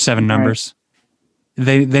or 7 numbers.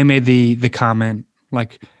 They made the comment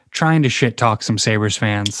like trying to shit talk some Sabres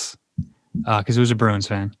fans because it was a Bruins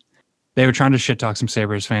fan. They were trying to shit talk some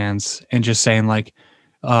Sabres fans and just saying like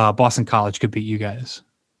Boston College could beat you guys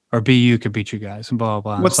or BU could beat you guys and blah,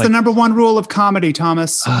 blah, blah. What's the number one rule of comedy,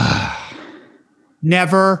 Thomas?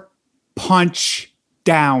 Never punch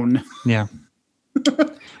down. Yeah.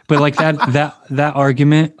 But like that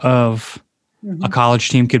argument of a college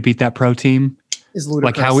team could beat that pro team, Is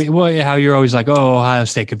ludicrous. like how you're always like, oh, Ohio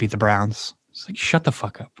State could beat the Browns. It's like, shut the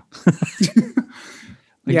fuck up.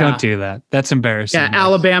 Like, Yeah. don't do that. That's embarrassing. Yeah,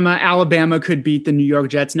 Alabama could beat the New York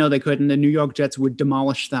Jets. No, they couldn't. The New York Jets would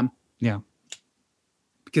demolish them Yeah.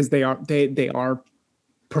 because they are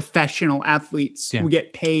professional athletes Yeah. who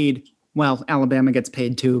get paid. Well, Alabama gets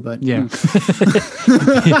paid too, but Yeah.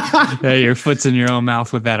 Yeah, your foot's in your own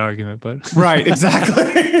mouth with that argument, but Right, exactly.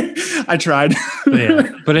 I tried.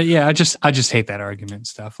 yeah, I just hate that argument and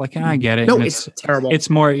stuff. Like, I get it. No, and it's terrible. It's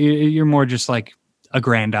more you're more just like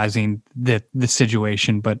aggrandizing the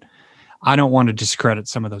situation, but I don't want to discredit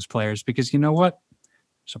some of those players because you know what?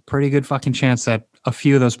 There's a pretty good fucking chance that a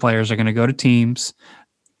few of those players are going to go to teams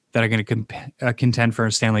that are going to contend for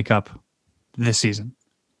a Stanley Cup this season.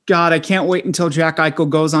 God, I can't wait until Jack Eichel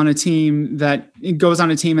goes on a team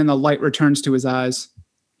and the light returns to his eyes.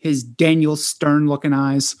 His Daniel Stern looking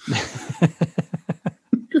eyes. I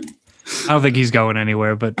don't think he's going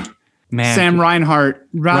anywhere, but man, Sam Reinhart,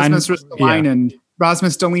 Rasmus Ristolainen, yeah.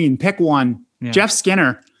 Rasmus Dahlin, pick one. Yeah. Jeff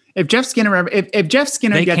Skinner. If Jeff Skinner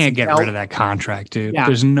they gets can't get dealt, rid of that contract, dude. Yeah.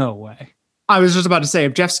 There's no way. I was just about to say,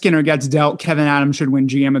 if Jeff Skinner gets dealt, Kevin Adams should win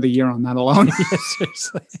GM of the year on that alone. Yeah,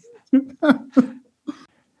 seriously.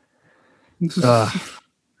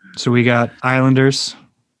 So we got Islanders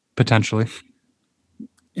potentially.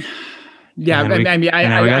 Yeah, And then we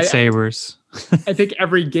got Sabres. I think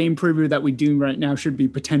every game preview that we do right now should be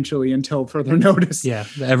potentially until further notice. Yeah,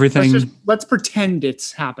 everything. Let's pretend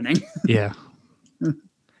it's happening. Yeah.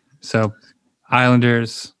 So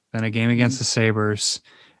Islanders, then a game against the Sabres,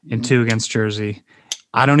 and 2 against Jersey.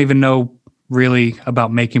 I don't even know really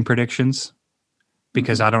about making predictions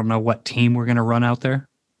because I don't know what team we're going to run out there.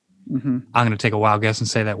 I'm going to take a wild guess and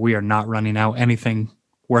say that we are not running out anything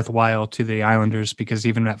worthwhile to the Islanders because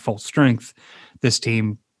even at full strength, this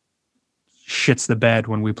team shits the bed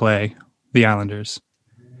when we play the Islanders.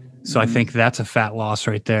 So I think that's a fat loss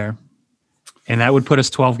right there. And that would put us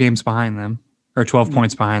 12 games behind them or 12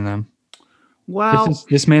 points behind them. Well,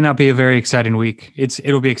 this may not be a very exciting week.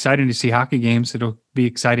 It'll be exciting to see hockey games. It'll be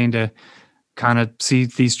exciting to kind of see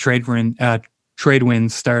these trade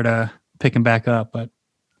wins start picking back up. But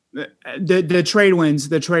the trade wins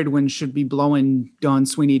should be blowing Don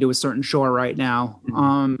Sweeney to a certain shore right now.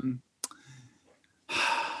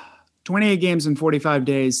 28 games in 45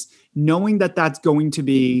 days, knowing that that's going to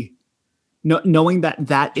be, knowing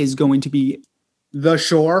that is going to be the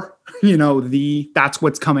shore, that's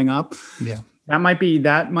what's coming up. Yeah. That might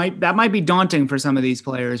be daunting for some of these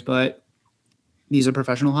players, but these are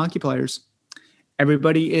professional hockey players.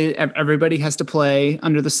 Everybody has to play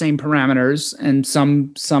under the same parameters, and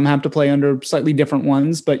some have to play under slightly different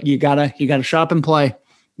ones. But you gotta shop and play.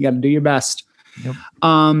 You gotta do your best. Yep.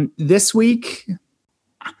 This week,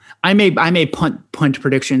 I may punt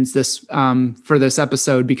predictions this for this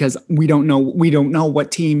episode because we don't know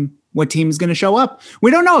what team is going to show up. We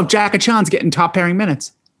don't know if Jack Achan's getting top pairing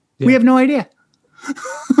minutes. Yeah. We have no idea.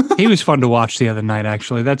 He was fun to watch the other night.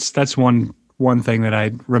 Actually, that's one thing that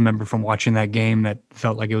I remember from watching that game that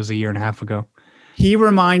felt like it was a year and a half ago. He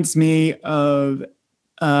reminds me of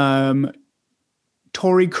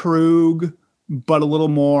Torrey Krug, but a little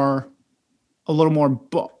more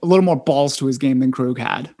balls to his game than Krug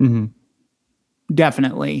had. Mm-hmm.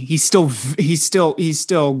 Definitely. He's still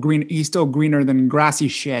green. He's still greener than grassy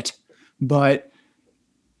shit, but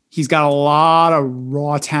he's got a lot of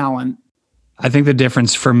raw talent. I think the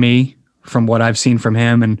difference for me from what I've seen from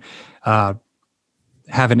him and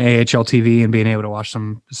having AHL TV and being able to watch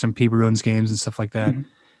some P Bruins games and stuff like that,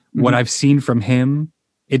 what I've seen from him,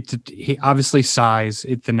 he obviously size.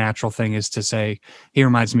 The natural thing is to say, he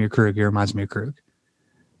reminds me of Krug. He reminds me of Krug.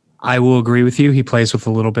 I will agree with you. He plays with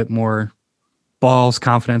a little bit more balls,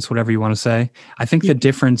 confidence, whatever you want to say. I think the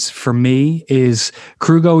difference for me is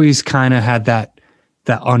Krug always kind of had that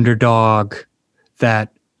underdog,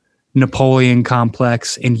 that Napoleon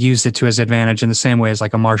complex, and used it to his advantage in the same way as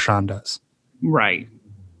like a Marchand does. Right.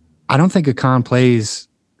 I don't think Achan plays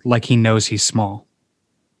like he knows he's small.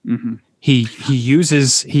 Mm-hmm. He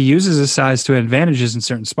uses his size to advantages in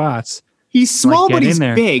certain spots. He's small, but he's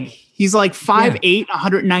big. He's like 5'8",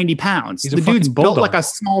 190 pounds. The dude's built like a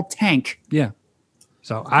small tank. Yeah.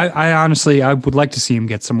 So I honestly, I would like to see him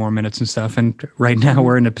get some more minutes and stuff. And right now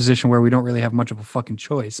we're in a position where we don't really have much of a fucking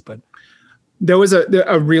choice. But there was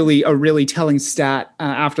a really telling stat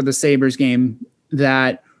after the Sabres game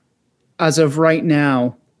that as of right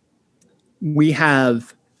now, we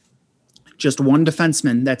have just one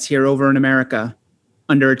defenseman that's here over in America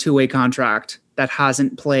under a 2-way contract that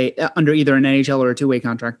hasn't played under either an NHL or a 2-way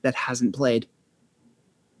contract that hasn't played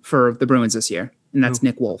for the Bruins this year. And that's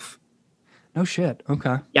Nick Wolf. No shit.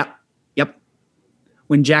 Okay. Yep.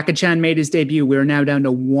 When Jack Achan made his debut, we are now down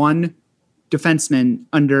to one defenseman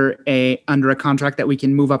under a contract that we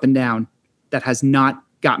can move up and down that has not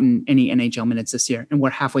gotten any NHL minutes this year. And we're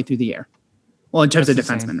halfway through the year. Well, in terms of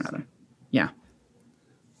defensemen, rather. Yeah.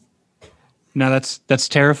 Now that's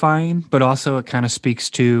terrifying, but also it kind of speaks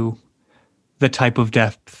to the type of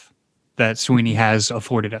depth that Sweeney has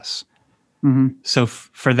afforded us. Mm-hmm. So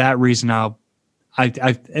for that reason,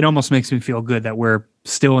 it almost makes me feel good that we're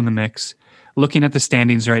still in the mix. Looking at the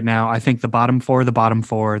standings right now, I think the bottom four, the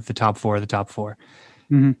top four.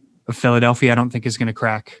 Mm-hmm. Philadelphia, I don't think is going to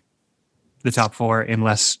crack the top four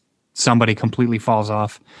unless somebody completely falls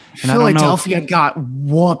off. And Philadelphia got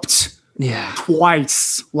whooped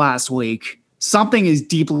twice last week. Something is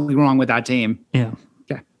deeply wrong with that team. Yeah.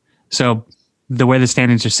 Okay. So the way the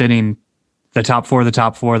standings are sitting, the top four, the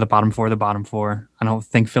bottom four. I don't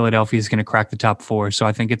think Philadelphia is going to crack the top four. So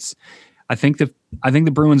I think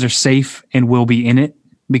the Bruins are safe and will be in it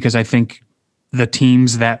because I think the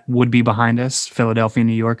teams that would be behind us, Philadelphia,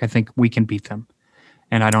 New York, I think we can beat them.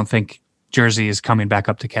 And I don't think Jersey is coming back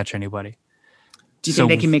up to catch anybody. Do you think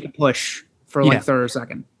they can make a push for third or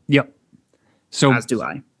second? Yep. So as do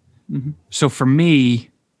I. Mm-hmm. So for me,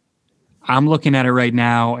 I'm looking at it right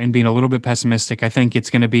now and being a little bit pessimistic. I think it's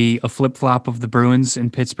going to be a flip-flop of the Bruins in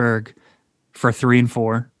Pittsburgh for 3 and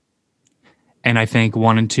 4. And I think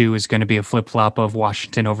 1 and 2 is going to be a flip-flop of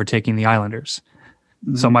Washington overtaking the Islanders.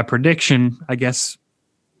 Mm-hmm. So my prediction, I guess,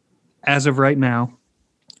 as of right now,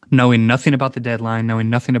 knowing nothing about the deadline, knowing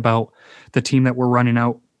nothing about the team that we're running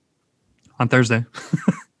out on Thursday,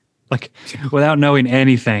 like without knowing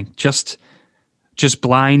anything, just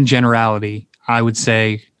blind generality, I would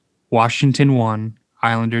say Washington 1,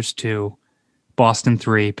 Islanders 2, Boston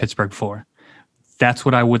 3, Pittsburgh 4. That's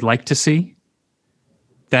what I would like to see.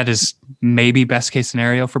 That is maybe best case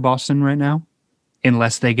scenario for Boston right now,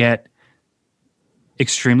 unless they get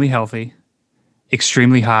extremely healthy,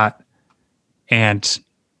 extremely hot, and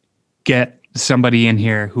get somebody in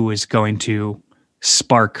here who is going to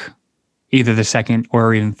spark either the second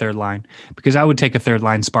or even third line. Because I would take a third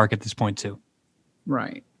line spark at this point too.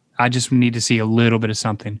 Right. I just need to see a little bit of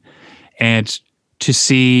something. And to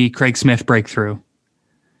see Craig Smith break through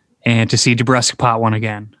and to see DeBrusk pot one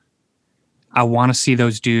again. I want to see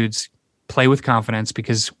those dudes play with confidence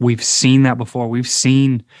because we've seen that before. We've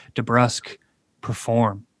seen DeBrusk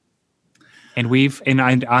perform. And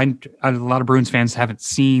a lot of Bruins fans haven't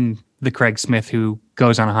seen the Craig Smith who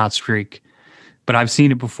goes on a hot streak, but I've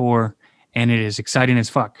seen it before and it is exciting as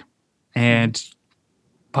fuck. And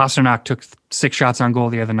Pastrnak took 6 shots on goal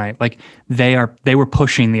the other night. Like they were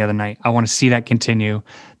pushing the other night. I want to see that continue.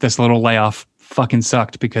 This little layoff fucking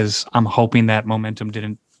sucked because I'm hoping that momentum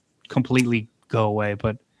didn't completely go away,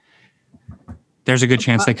 but there's a good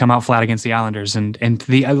chance they come out flat against the Islanders. And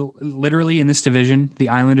the literally in this division, the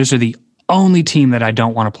Islanders are the only team that I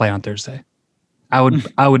don't want to play on Thursday. I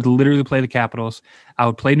would literally play the Capitals. I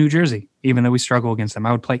would play New Jersey, even though we struggle against them.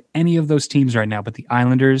 I would play any of those teams right now, but the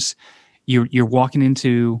Islanders, you're walking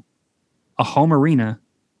into a home arena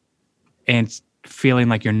and feeling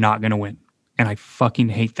like you're not going to win. And I fucking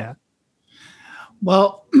hate that.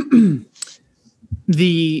 Well,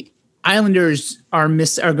 the Islanders are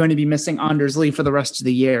going to be missing Anders Lee for the rest of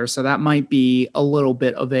the year, so that might be a little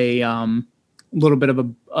bit of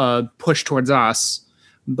a push towards us.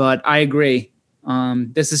 But I agree.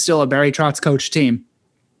 This is still a Barry Trotz coach team,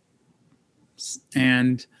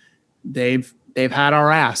 and they've had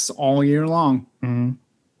our ass all year long. Mm-hmm.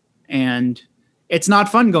 And it's not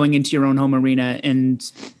fun going into your own home arena and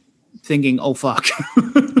thinking, "Oh fuck,"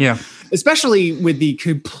 yeah. Especially with the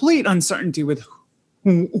complete uncertainty with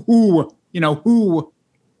who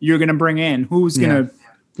you're going to bring in,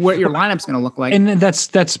 what your lineup's going to look like. And that's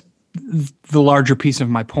the larger piece of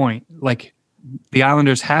my point. Like the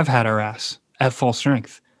Islanders have had our ass at full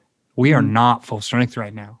strength. We are not full strength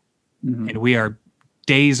right now. Mm-hmm. And we are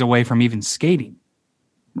days away from even skating.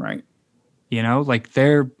 Right. Like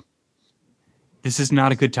this is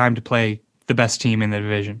not a good time to play the best team in the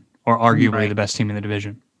division or arguably the best team in the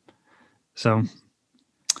division. So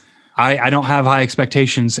I don't have high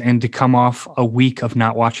expectations, and to come off a week of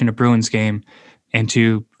not watching a Bruins game and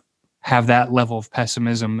to have that level of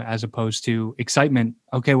pessimism as opposed to excitement.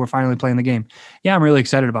 Okay, we're finally playing the game. Yeah, I'm really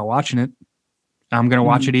excited about watching it. I'm going to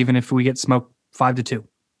watch it even if we get smoked 5-2.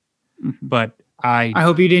 Mm-hmm. But I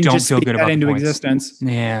hope you didn't just speak that into existence.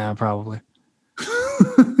 Yeah, probably.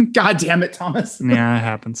 God damn it, Thomas. Yeah, it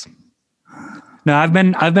happens. No, I've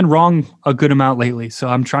been wrong a good amount lately, so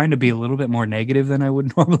I'm trying to be a little bit more negative than I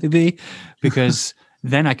would normally be, because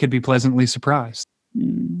then I could be pleasantly surprised.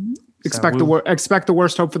 Expect the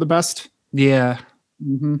worst, hope for the best. Yeah.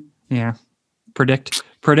 Mm-hmm. Yeah. Predict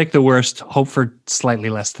the worst, hope for slightly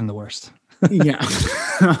less than the worst. Yeah.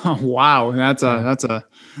 Wow, that's a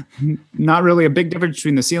not really a big difference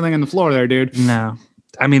between the ceiling and the floor there, dude. No.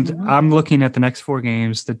 I mean, I'm looking at the next 4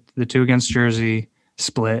 games, the 2 against Jersey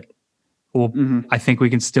split. Well, I think we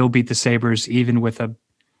can still beat the Sabres even with a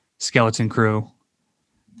skeleton crew.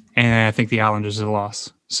 And I think the Islanders is a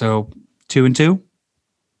loss. So 2-2,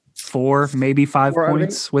 4, maybe 5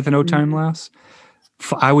 points with an overtime loss.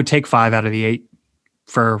 I would take 5 out of the 8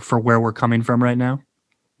 for where we're coming from right now.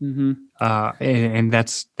 Mm-hmm. And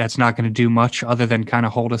that's not going to do much other than kind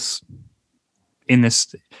of hold us in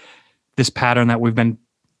this pattern that we've been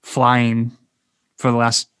flying for the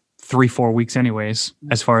last 3-4 weeks anyways,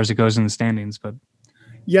 as far as it goes in the standings. But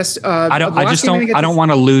yes, I don't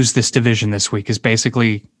want to lose this division this week is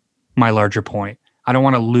basically my larger point. I don't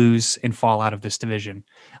want to lose and fall out of this division.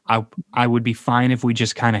 I would be fine if we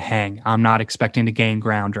just kind of hang. I'm not expecting to gain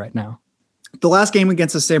ground right now. The last game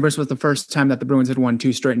against the Sabres was the first time that the Bruins had won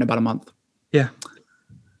 2 straight in about a month. Yeah.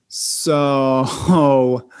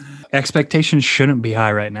 So expectations shouldn't be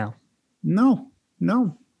high right now. No.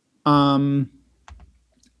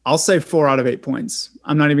 I'll say 4 out of 8 points.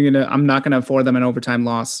 I'm not going to afford them an overtime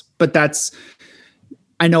loss, but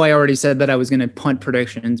I know I already said that I was going to punt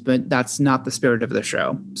predictions, but that's not the spirit of the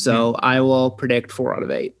show. So I will predict 4 out of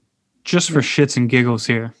 8. just for shits and giggles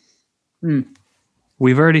here.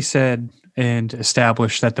 We've already said and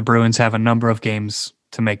established that the Bruins have a number of games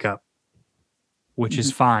to make up, which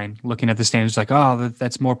is fine. Looking at the standings, like, oh,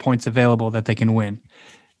 that's more points available that they can win.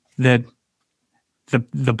 The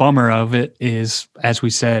bummer of it is, as we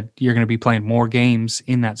said, you're going to be playing more games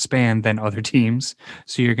in that span than other teams,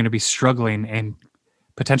 so you're going to be struggling and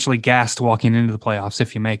potentially gassed walking into the playoffs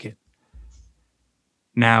if you make it.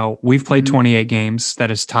 Now, we've played 28 games.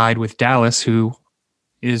 That is tied with Dallas, who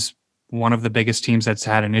is one of the biggest teams that's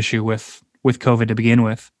had an issue with COVID to begin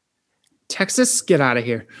with. Texas, get out of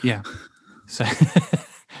here. Yeah.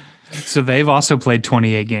 So they've also played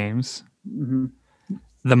 28 games. Mm-hmm.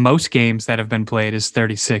 The most games that have been played is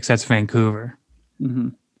 36. That's Vancouver. Mm-hmm.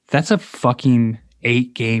 That's a fucking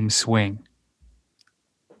 8-game swing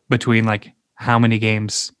between like how many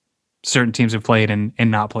games certain teams have played and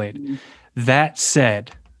not played. Mm-hmm. That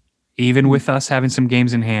said, even with us having some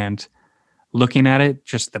games in hand, looking at it,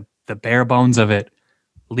 just the bare bones of it,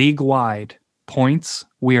 league-wide points,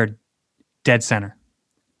 we are dead center.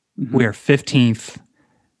 Mm-hmm. We are 15th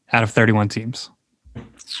out of 31 teams.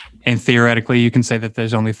 And theoretically, you can say that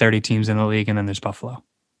there's only 30 teams in the league, and then there's Buffalo.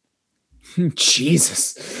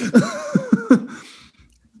 Jesus.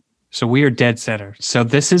 So we are dead center. So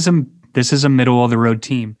this is a middle of the road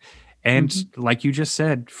team. And like you just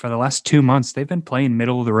said, for the last 2 months, they've been playing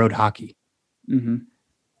middle of the road hockey. Mm-hmm.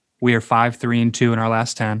 We are 5-3-2 in our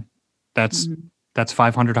last 10. That's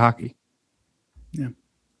 500 hockey. Yeah.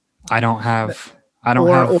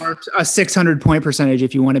 Or a 600 point percentage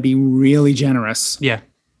if you want to be really generous. Yeah.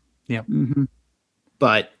 Yeah. Mm-hmm.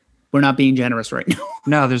 But we're not being generous right now.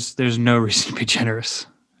 No, there's no reason to be generous.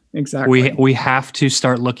 Exactly. We have to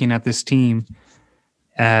start looking at this team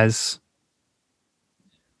as,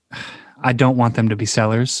 I don't want them to be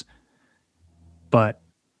sellers, but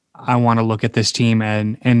I want to look at this team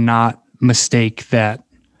and not mistake that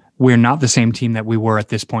we're not the same team that we were at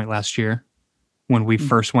this point last year when we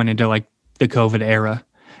first went into like the COVID era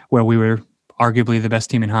where we were arguably the best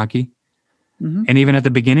team in hockey. Mm-hmm. And even at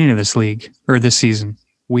the beginning of this league or this season,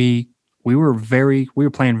 we were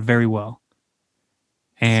playing very well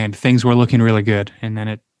and things were looking really good. And then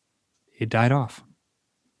it died off.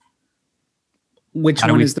 Which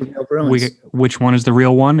one is the real Bruins? Which one is the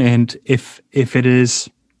real one? And if it's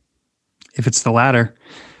the latter,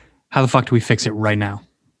 how the fuck do we fix it right now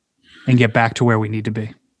and get back to where we need to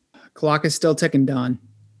be? Clock is still ticking, Don.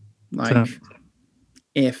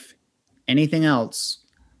 If anything else,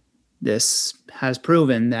 this has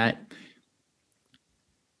proven that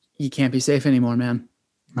you can't be safe anymore, man.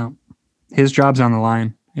 No, his job's on the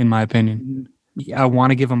line, in my opinion. Mm-hmm. I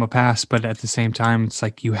want to give him a pass, but at the same time, it's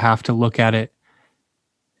like you have to look at it.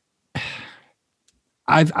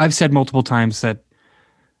 I've said multiple times that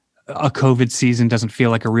a COVID season doesn't feel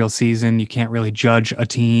like a real season. You can't really judge a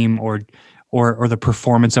team or the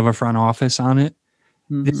performance of a front office on it.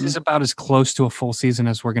 Mm-hmm. This is about as close to a full season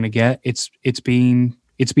as we're going to get. It's being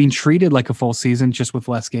treated like a full season, just with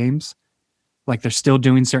less games. Like they're still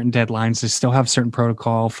doing certain deadlines. They still have certain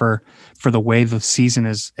protocol for the way the season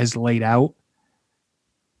is laid out.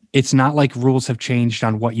 It's not like rules have changed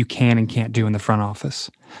on what you can and can't do in the front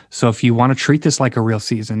office. So if you want to treat this like a real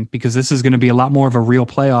season, because this is going to be a lot more of a real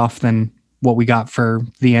playoff than what we got for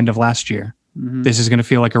the end of last year. Mm-hmm. This is going to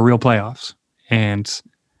feel like a real playoffs. And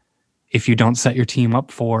if you don't set your team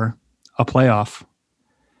up for a playoff,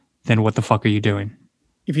 then what the fuck are you doing?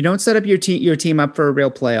 If you don't set up your team up for a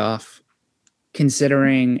real playoff,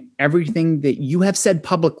 considering everything that you have said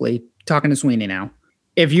publicly, talking to Sweeney now,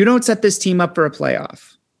 if you don't set this team up for a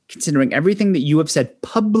playoff, considering everything that you have said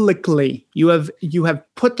publicly, you have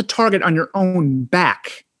put the target on your own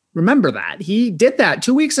back. Remember that. He did that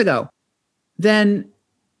 2 weeks ago. Then,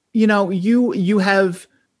 you have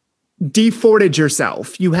deforted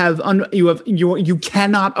yourself. You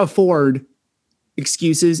cannot afford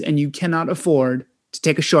excuses, and you cannot afford to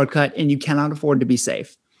take a shortcut, and you cannot afford to be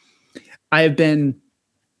safe. I have been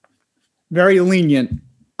very lenient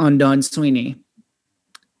on Don Sweeney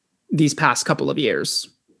these past couple of years.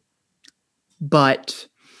 But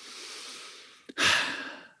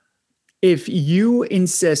if you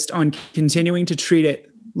insist on continuing to treat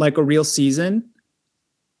it like a real season,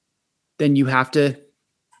 then you have to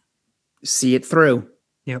see it through.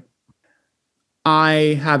 Yep.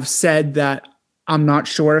 I have said that I'm not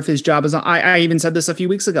sure if his job is on. I even said this a few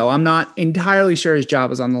weeks ago. I'm not entirely sure his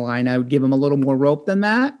job is on the line. I would give him a little more rope than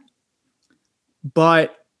that.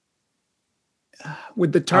 But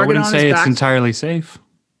with the target on his back, I wouldn't say it's entirely safe.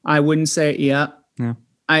 I wouldn't say, yeah.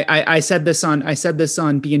 I said this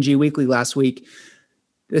on B&G Weekly last week.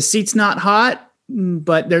 The seat's not hot,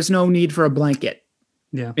 but there's no need for a blanket.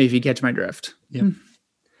 Yeah. If you catch my drift. Yep.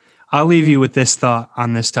 I'll leave you with this thought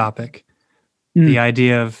on this topic. The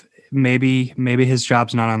idea of maybe his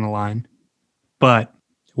job's not on the line, but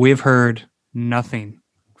we've heard nothing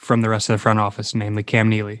from the rest of the front office, namely Cam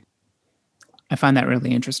Neely. I find that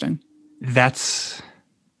really interesting. That's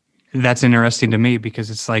interesting to me because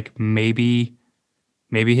it's like maybe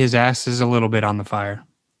his ass is a little bit on the fire.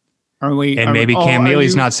 Cam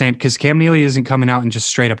Neely's not saying, because Cam Neely isn't coming out and just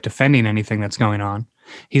straight up defending anything that's going on.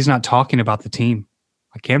 He's not talking about the team.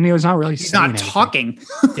 Like Cam Neely's not really saying anything. Talking.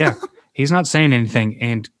 Yeah. He's not saying anything.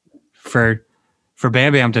 And for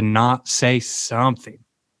Bam Bam to not say something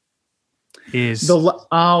is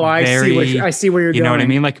I see where you're going. You know what I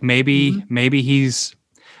mean? Like maybe he's,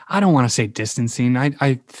 I don't want to say distancing.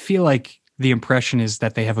 I feel like the impression is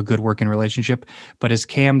that they have a good working relationship, but is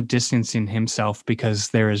Cam distancing himself because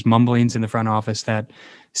there is mumblings in the front office that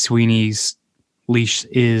Sweeney's leash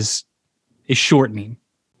is shortening?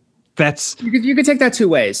 That's you could take that two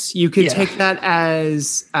ways. You could take that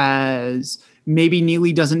as maybe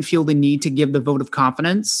Neely doesn't feel the need to give the vote of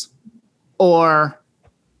confidence, or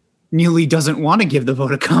Neely doesn't want to give the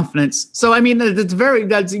vote of confidence. So I mean,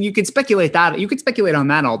 you could speculate that. You could speculate on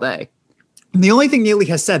that all day. And the only thing Neely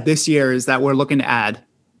has said this year is that we're looking to add.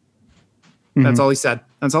 That's all he said.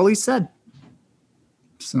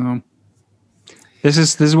 So this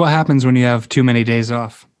is what happens when you have too many days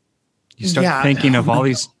off. You start thinking of all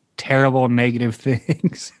these terrible negative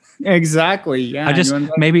things. Exactly. Yeah.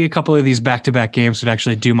 Maybe a couple of these back-to-back games would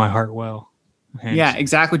actually do my heart well. Yeah,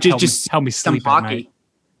 exactly. Just help me sleep some at hockey. night.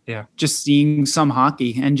 Yeah. Just seeing some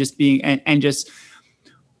hockey and just being and just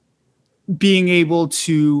being able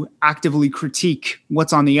to actively critique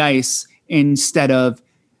what's on the ice instead of,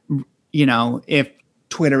 if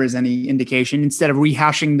Twitter is any indication, instead of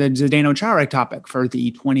rehashing the Zdeno Chara topic for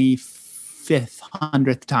the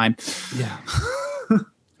 100th time. Yeah.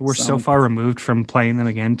 We're so far removed from playing them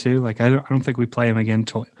again too. Like I don't think we play them again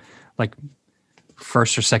till like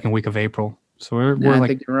first or second week of April. So we're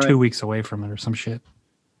like 2 weeks away from it or some shit.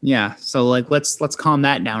 Yeah. So like let's calm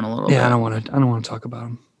that down a little bit. Yeah, I don't want to talk about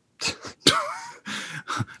them.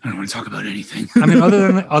 I don't want to talk about anything. I mean,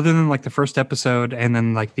 other than like the first episode and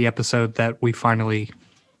then like the episode that we finally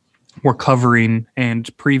were covering and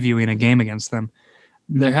previewing a game against them,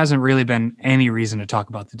 there hasn't really been any reason to talk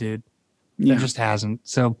about the dude. There just hasn't.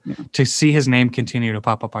 So to see his name continue to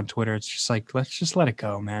pop up on Twitter, it's just like, let's just let it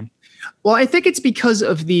go, man. Well, I think it's because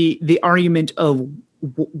of the argument of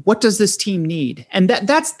what does this team need? And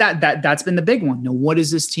that's been the big one. Now, what does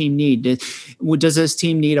this team need? Does this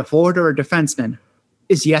team need a forward or a defenseman?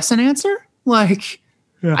 Is yes an answer? Like,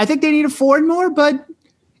 I think they need a forward more, but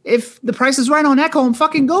if the price is right on Ekholm,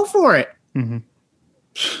 fucking go for it. Mm-hmm.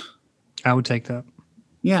 I would take that.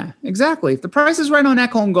 Yeah, exactly. If the price is right on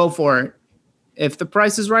Ekholm, go for it. If the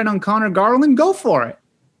price is right on Connor Garland, go for it.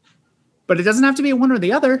 But it doesn't have to be a one or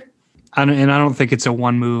the other. I don't think it's a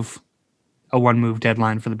one move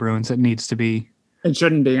deadline for the Bruins. It needs to be. It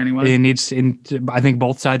shouldn't be anyway. I think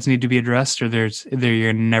both sides need to be addressed, or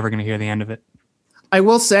you're never going to hear the end of it. I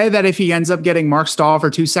will say that if he ends up getting Mark Stahl for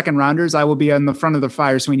 2 second rounders, I will be on the front of the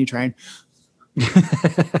Fire Sweeney train.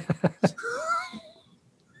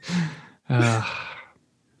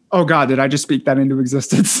 Oh God, did I just speak that into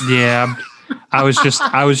existence? Yeah. I was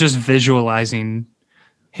just visualizing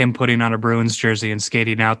him putting on a Bruins jersey and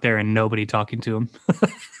skating out there and nobody talking to him.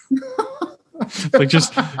 Like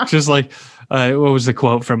just like what was the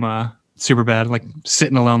quote from Superbad? Like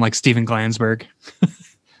sitting alone like Steven Glansberg.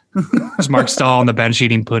 Just Mark Stahl on the bench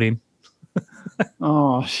eating pudding.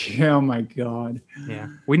 Oh my God. Yeah.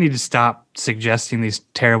 We need to stop suggesting these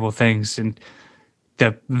terrible things and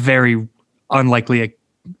the very unlikely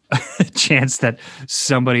chance that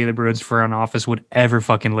somebody in the Bruins front office would ever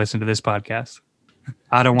fucking listen to this podcast.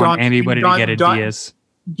 I don't want anybody to get ideas.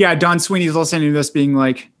 Yeah, Don Sweeney's listening to this being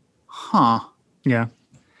like, huh. Yeah.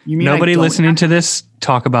 You mean nobody listening to this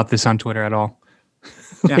talk about this on Twitter at all.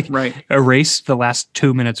 Yeah, right. Erase the last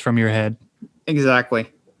 2 minutes from your head. Exactly.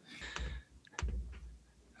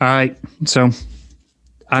 All right. So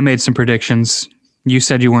I made some predictions. You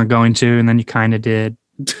said you weren't going to, and then you kind of did.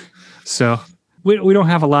 So we don't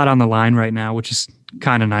have a lot on the line right now, which is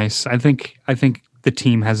kind of nice. I think the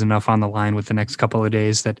team has enough on the line with the next couple of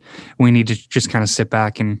days that we need to just kind of sit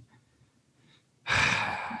back and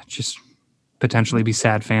just potentially be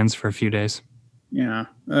sad fans for a few days. Yeah,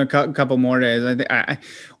 a couple more days. I think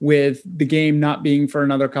with the game not being for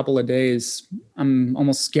another couple of days, I'm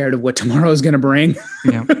almost scared of what tomorrow is going to bring.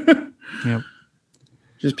 Yeah. Yep.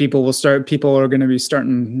 Just people are going to be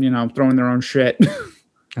starting, throwing their own shit.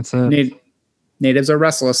 That's it. Natives are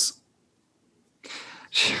restless.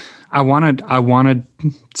 I want to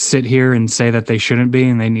sit here and say that they shouldn't be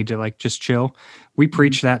and they need to like just chill. We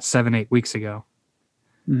preached that 7-8 weeks ago.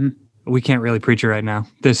 We can't really preach it right now.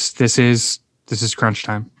 This is crunch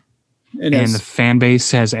time. It is. And the fan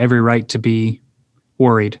base has every right to be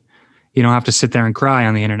worried. You don't have to sit there and cry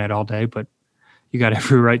on the internet all day, but you got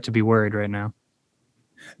every right to be worried right now.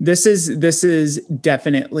 This is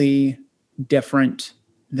definitely different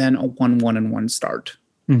than a 1-1-1 start.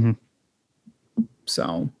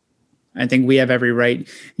 So I think we have every right.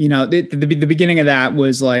 You know, the beginning of that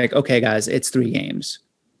was like, okay, guys, it's 3 games,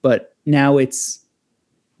 but now it's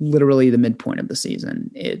literally the midpoint of the season.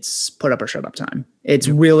 It's put up or shut up time. It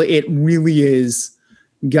really is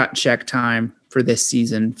gut check time for this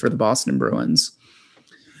season for the Boston Bruins.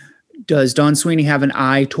 Does Don Sweeney have an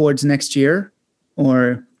eye towards next year,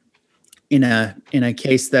 or in a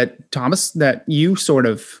case that Thomas, that you sort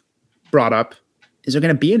of brought up, is there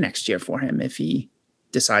going to be a next year for him if he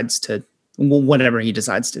decides to, whatever he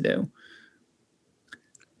decides to do?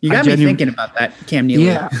 You got me thinking about that, Cam Neely.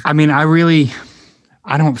 Yeah, I mean,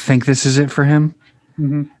 I don't think this is it for him.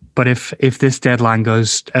 But if this deadline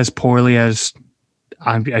goes as poorly as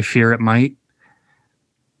I fear it might,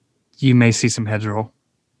 you may see some heads roll.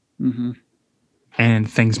 And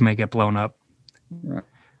things may get blown up.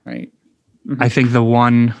 Right. I think the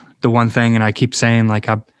one thing, and I keep saying, like,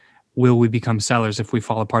 will we become sellers if we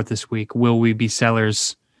fall apart this week? Will we be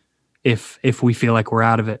sellers if we feel like we're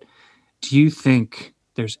out of it? Do you think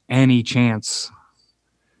there's any chance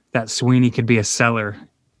that Sweeney could be a seller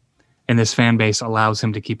and this fan base allows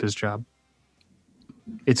him to keep his job?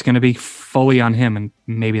 It's going to be fully on him, and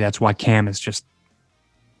maybe that's why Cam is just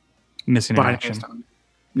missing in action.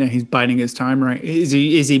 Yeah, he's biding his time, right? Is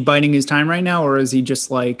he biding his time right now, or is he just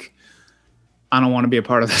like, I don't want to be a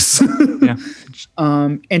part of this? Yeah.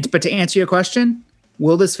 But to answer your question,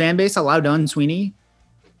 will this fan base allow Don Sweeney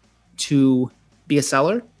to be a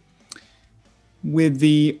seller? With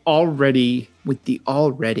the already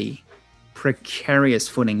precarious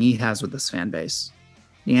footing he has with this fan base,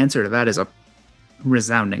 the answer to that is a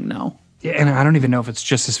resounding no. Yeah, and I don't even know if it's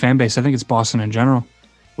just his fan base. I think it's Boston in general.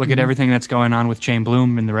 Look at everything that's going on with Shane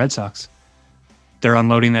Bloom and the Red Sox. They're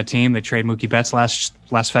unloading that team. They trade Mookie Betts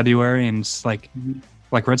last February, and it's like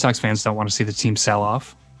Red Sox fans don't want to see the team sell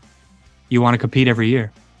off. You want to compete every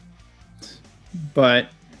year. But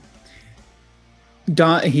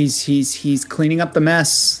he's cleaning up the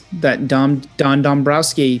mess that Don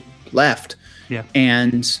Dombrowski left. Yeah.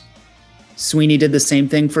 And Sweeney did the same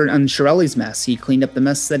thing on Chiarelli's mess. He cleaned up the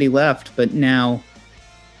mess that he left, but now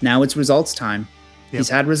it's results time. Yep. He's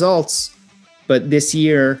had results, but this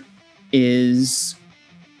year is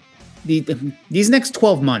these next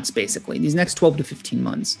 12 months, basically, these next 12 to 15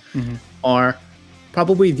 months are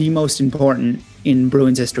probably the most important in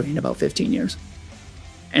Bruins history in about 15 years.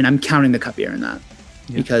 And I'm counting the Cup year in that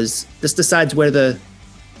because this decides where the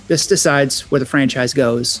franchise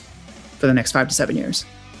goes for the next 5 to 7 years.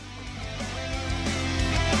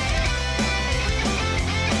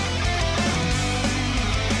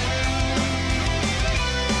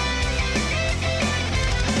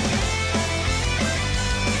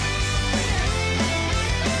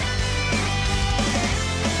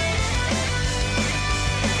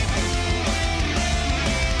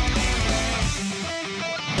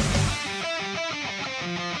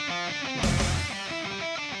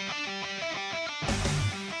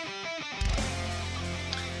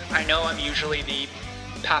 I know I'm usually the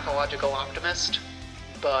pathological optimist,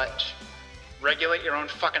 but regulate your own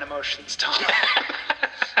fucking emotions, Tom.